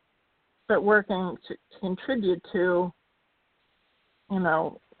way, but working to contribute to,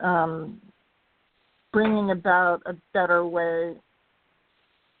 bringing about a better way,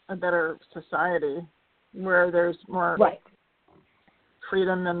 a better society where there's more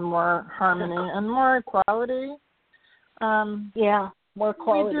freedom and more harmony and more equality. More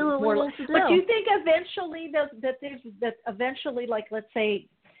quality. We do what we need to do. But do you think eventually that eventually, like, let's say,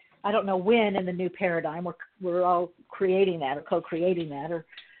 I don't know when in the new paradigm we're all creating that or co-creating that, or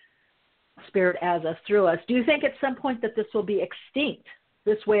Spirit as us through us. Do you think at some point that this will be extinct,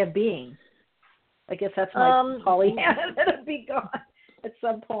 this way of being? I guess that's my Pollyanna, that it'll be gone at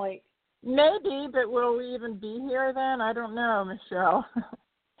some point. Maybe, but will we even be here then? I don't know, Michelle.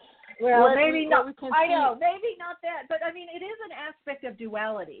 Well, maybe not. I know, maybe not that. But, I mean, it is an aspect of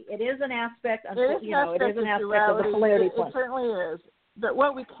duality. It is an aspect of, it is an aspect of the polarity point. It certainly is. But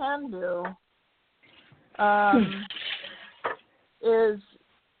what we can do is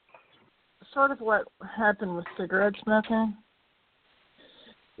sort of what happened with cigarette smoking.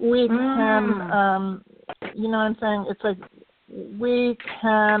 We can, you know what I'm saying? It's like we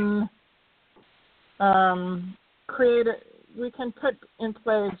can we can put in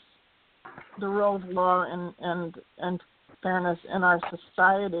place the rule of law and fairness in our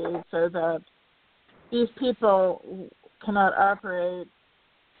society so that these people cannot operate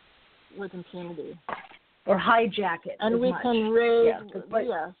with impunity or hijack it. And we can raise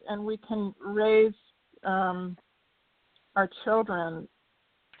and we can raise our children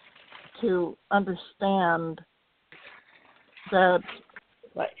to understand that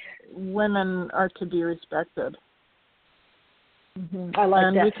women are to be respected. Mm-hmm. I like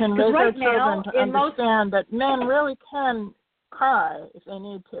and that. And we can raise our children to understand that men really can cry if they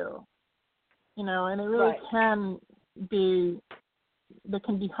need to. And they really can be, they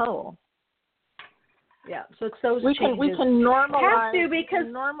can be whole. Yeah, so it's those we changes. We can normalize, have to, because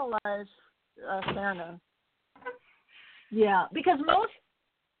normalize fairness. Yeah, because most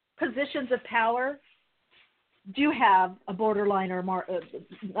positions of power do have a borderline or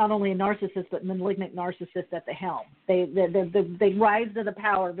not only a narcissist but malignant narcissist at the helm. They rise to the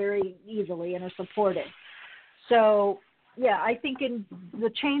power very easily and are supported. So, yeah, I think in the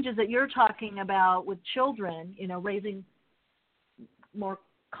changes that you're talking about with children, raising more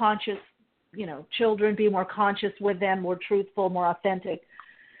conscious, children, be more conscious with them, more truthful, more authentic,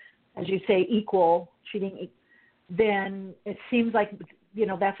 as you say, equal, treating, then it seems like,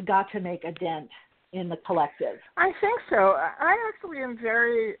 that's got to make a dent in the collective. I think so. I actually am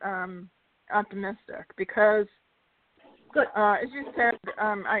very optimistic because, as you said,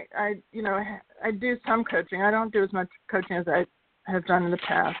 I do some coaching. I don't do as much coaching as I have done in the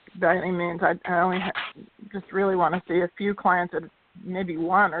past by any means. I only just really want to see a few clients, maybe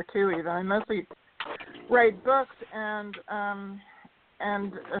one or two even. I mostly write books and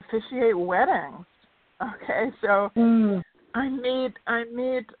officiate weddings. Okay, so I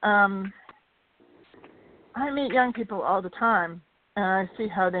meet young people all the time, and I see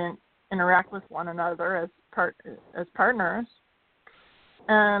how they interact with one another as partners,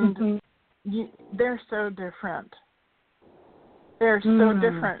 and they're so different. They're so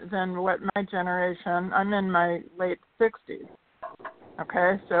different than what my generation. I'm in my late 60s.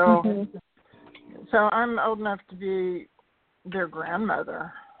 Okay, so I'm old enough to be their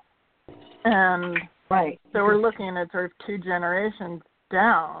grandmother, and so we're looking at sort of two generations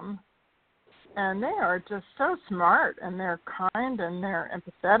down. And they are just so smart, and they're kind, and they're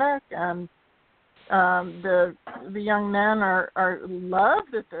empathetic, and the young men are love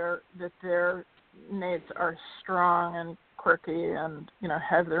that their mates are strong and quirky, and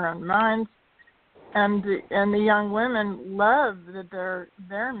have their own minds, and the young women love that their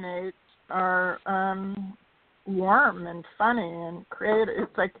mates are warm and funny and creative.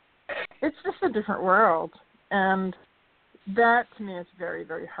 It's just a different world, and that to me is very,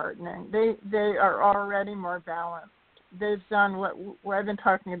 very heartening. They are already more balanced. They've done what I've been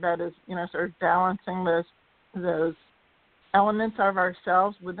talking about is, sort of balancing those elements of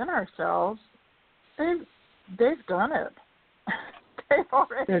ourselves within ourselves. They've done it.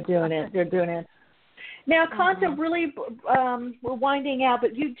 They're doing it. Now, Kanta, really, we're winding out,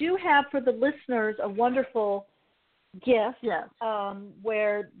 but you do have for the listeners a wonderful gift. Yes.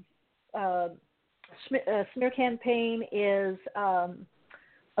 Where Smear Campaign is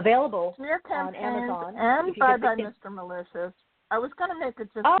available on Amazon. And by Mr. Malicious. I was going to make it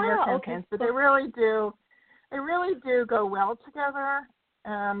just Smear Campaigns, but they really do go well together.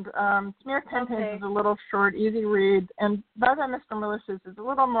 And Smear Campaigns is a little short, easy read, and By Mr. Malicious is a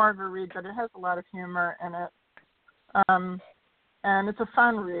little more of a read, but it has a lot of humor in it. And it's a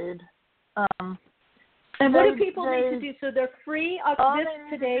fun read. And what do people need to do? So they're free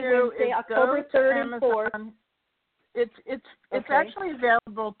today, Wednesday, October 3rd and 4th. It's actually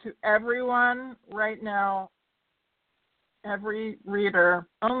available to everyone right now, every reader,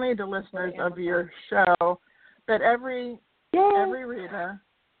 only the listeners of your show, but every reader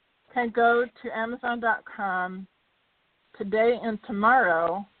can go to Amazon.com today and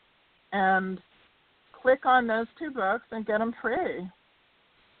tomorrow and click on those two books and get them free.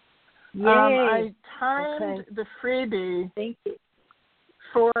 I timed the freebie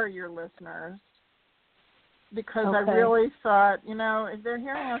for your listeners because I really thought, if they're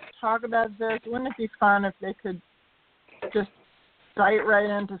hearing us talk about this, wouldn't it be fun if they could just bite right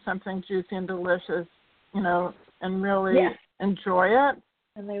into something juicy and delicious, and really enjoy it.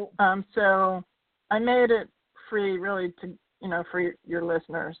 And so I made it free, really, to for your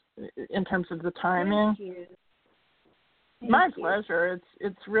listeners in terms of the timing. Thank you. My pleasure.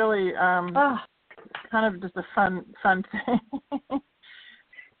 It's really kind of just a fun thing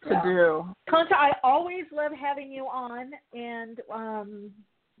to do. Kanta, I always love having you on, and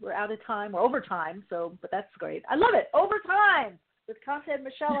we're out of time. We're over time, but that's great. I love it. Overtime with Kanta and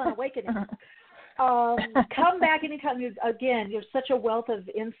Michelle on Awakening. Come back anytime. You're such a wealth of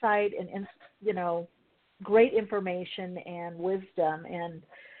insight and great information and wisdom, and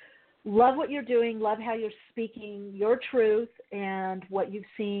love what you're doing. Love how you're speaking your truth and what you've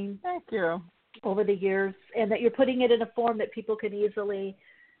seen. Thank you. Over the years, and that you're putting it in a form that people can easily,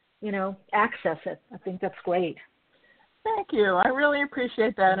 access it. I think that's great. Thank you. I really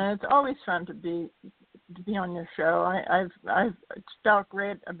appreciate that, and it's always fun to be on your show. I've felt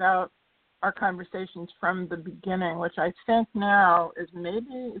great about our conversations from the beginning, which I think now is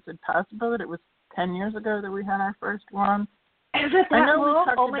it possible that it was 10 years ago that we had our first one? Is it that long?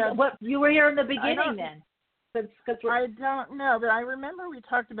 Oh my God! What, you were here in the beginning then? I don't know, but I remember we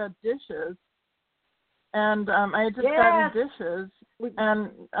talked about dishes, and I had just gotten dishes, and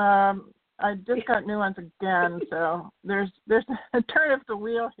I just got new ones again. So there's a turn of the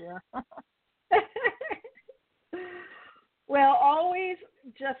wheel here. Well, always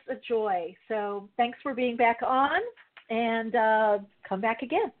just a joy. So thanks for being back on, and come back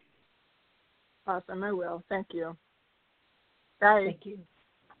again. Awesome, I will. Thank you. Bye. Thank you.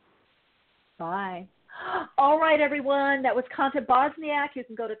 Bye. All right, everyone. That was Kanta Bosniak. You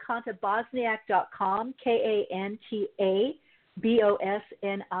can go to kantabosniak.com,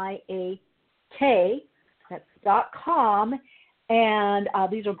 KantaBosniak. That's .com. And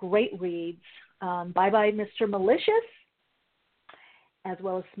these are great reads. Bye-bye, Mr. Malicious, as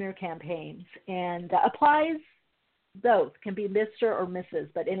well as Smear Campaigns. And applies both. Can be Mr. or Mrs.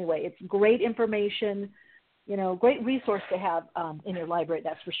 But anyway, it's great information. Great resource to have in your library,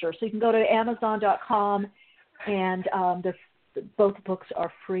 that's for sure. So you can go to Amazon.com, and both books are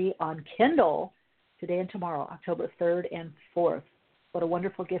free on Kindle today and tomorrow, October 3rd and 4th. What a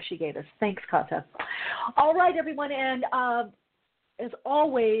wonderful gift she gave us. Thanks, Kanta. All right, everyone, and as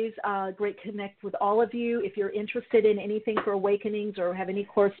always, great connect with all of you. If you're interested in anything for Awakenings or have any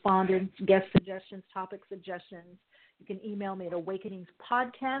correspondence, guest suggestions, topic suggestions, you can email me at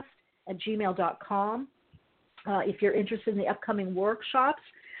awakeningspodcast@gmail.com. If you're interested in the upcoming workshops,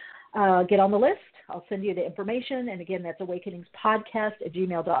 get on the list. I'll send you the information. And again, that's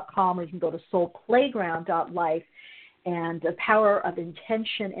awakeningspodcast@gmail.com, or you can go to soulplayground.life. And the Power of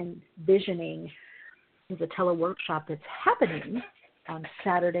Intention and Visioning is a teleworkshop that's happening on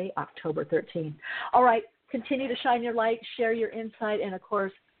Saturday, October 13th. All right, continue to shine your light, share your insight, and of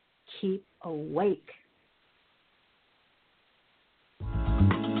course, keep awake.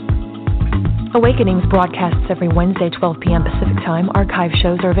 Awakenings broadcasts every Wednesday, 12 p.m. Pacific Time. Archive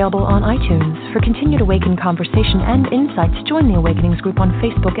shows are available on iTunes. For continued Awaken conversation and insights, join the Awakenings group on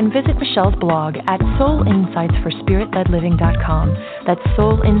Facebook and visit Michelle's blog at soulinsightsforspiritledliving.com. That's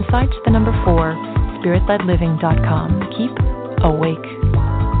Soul Insights, 4, spiritledliving.com. Keep awake.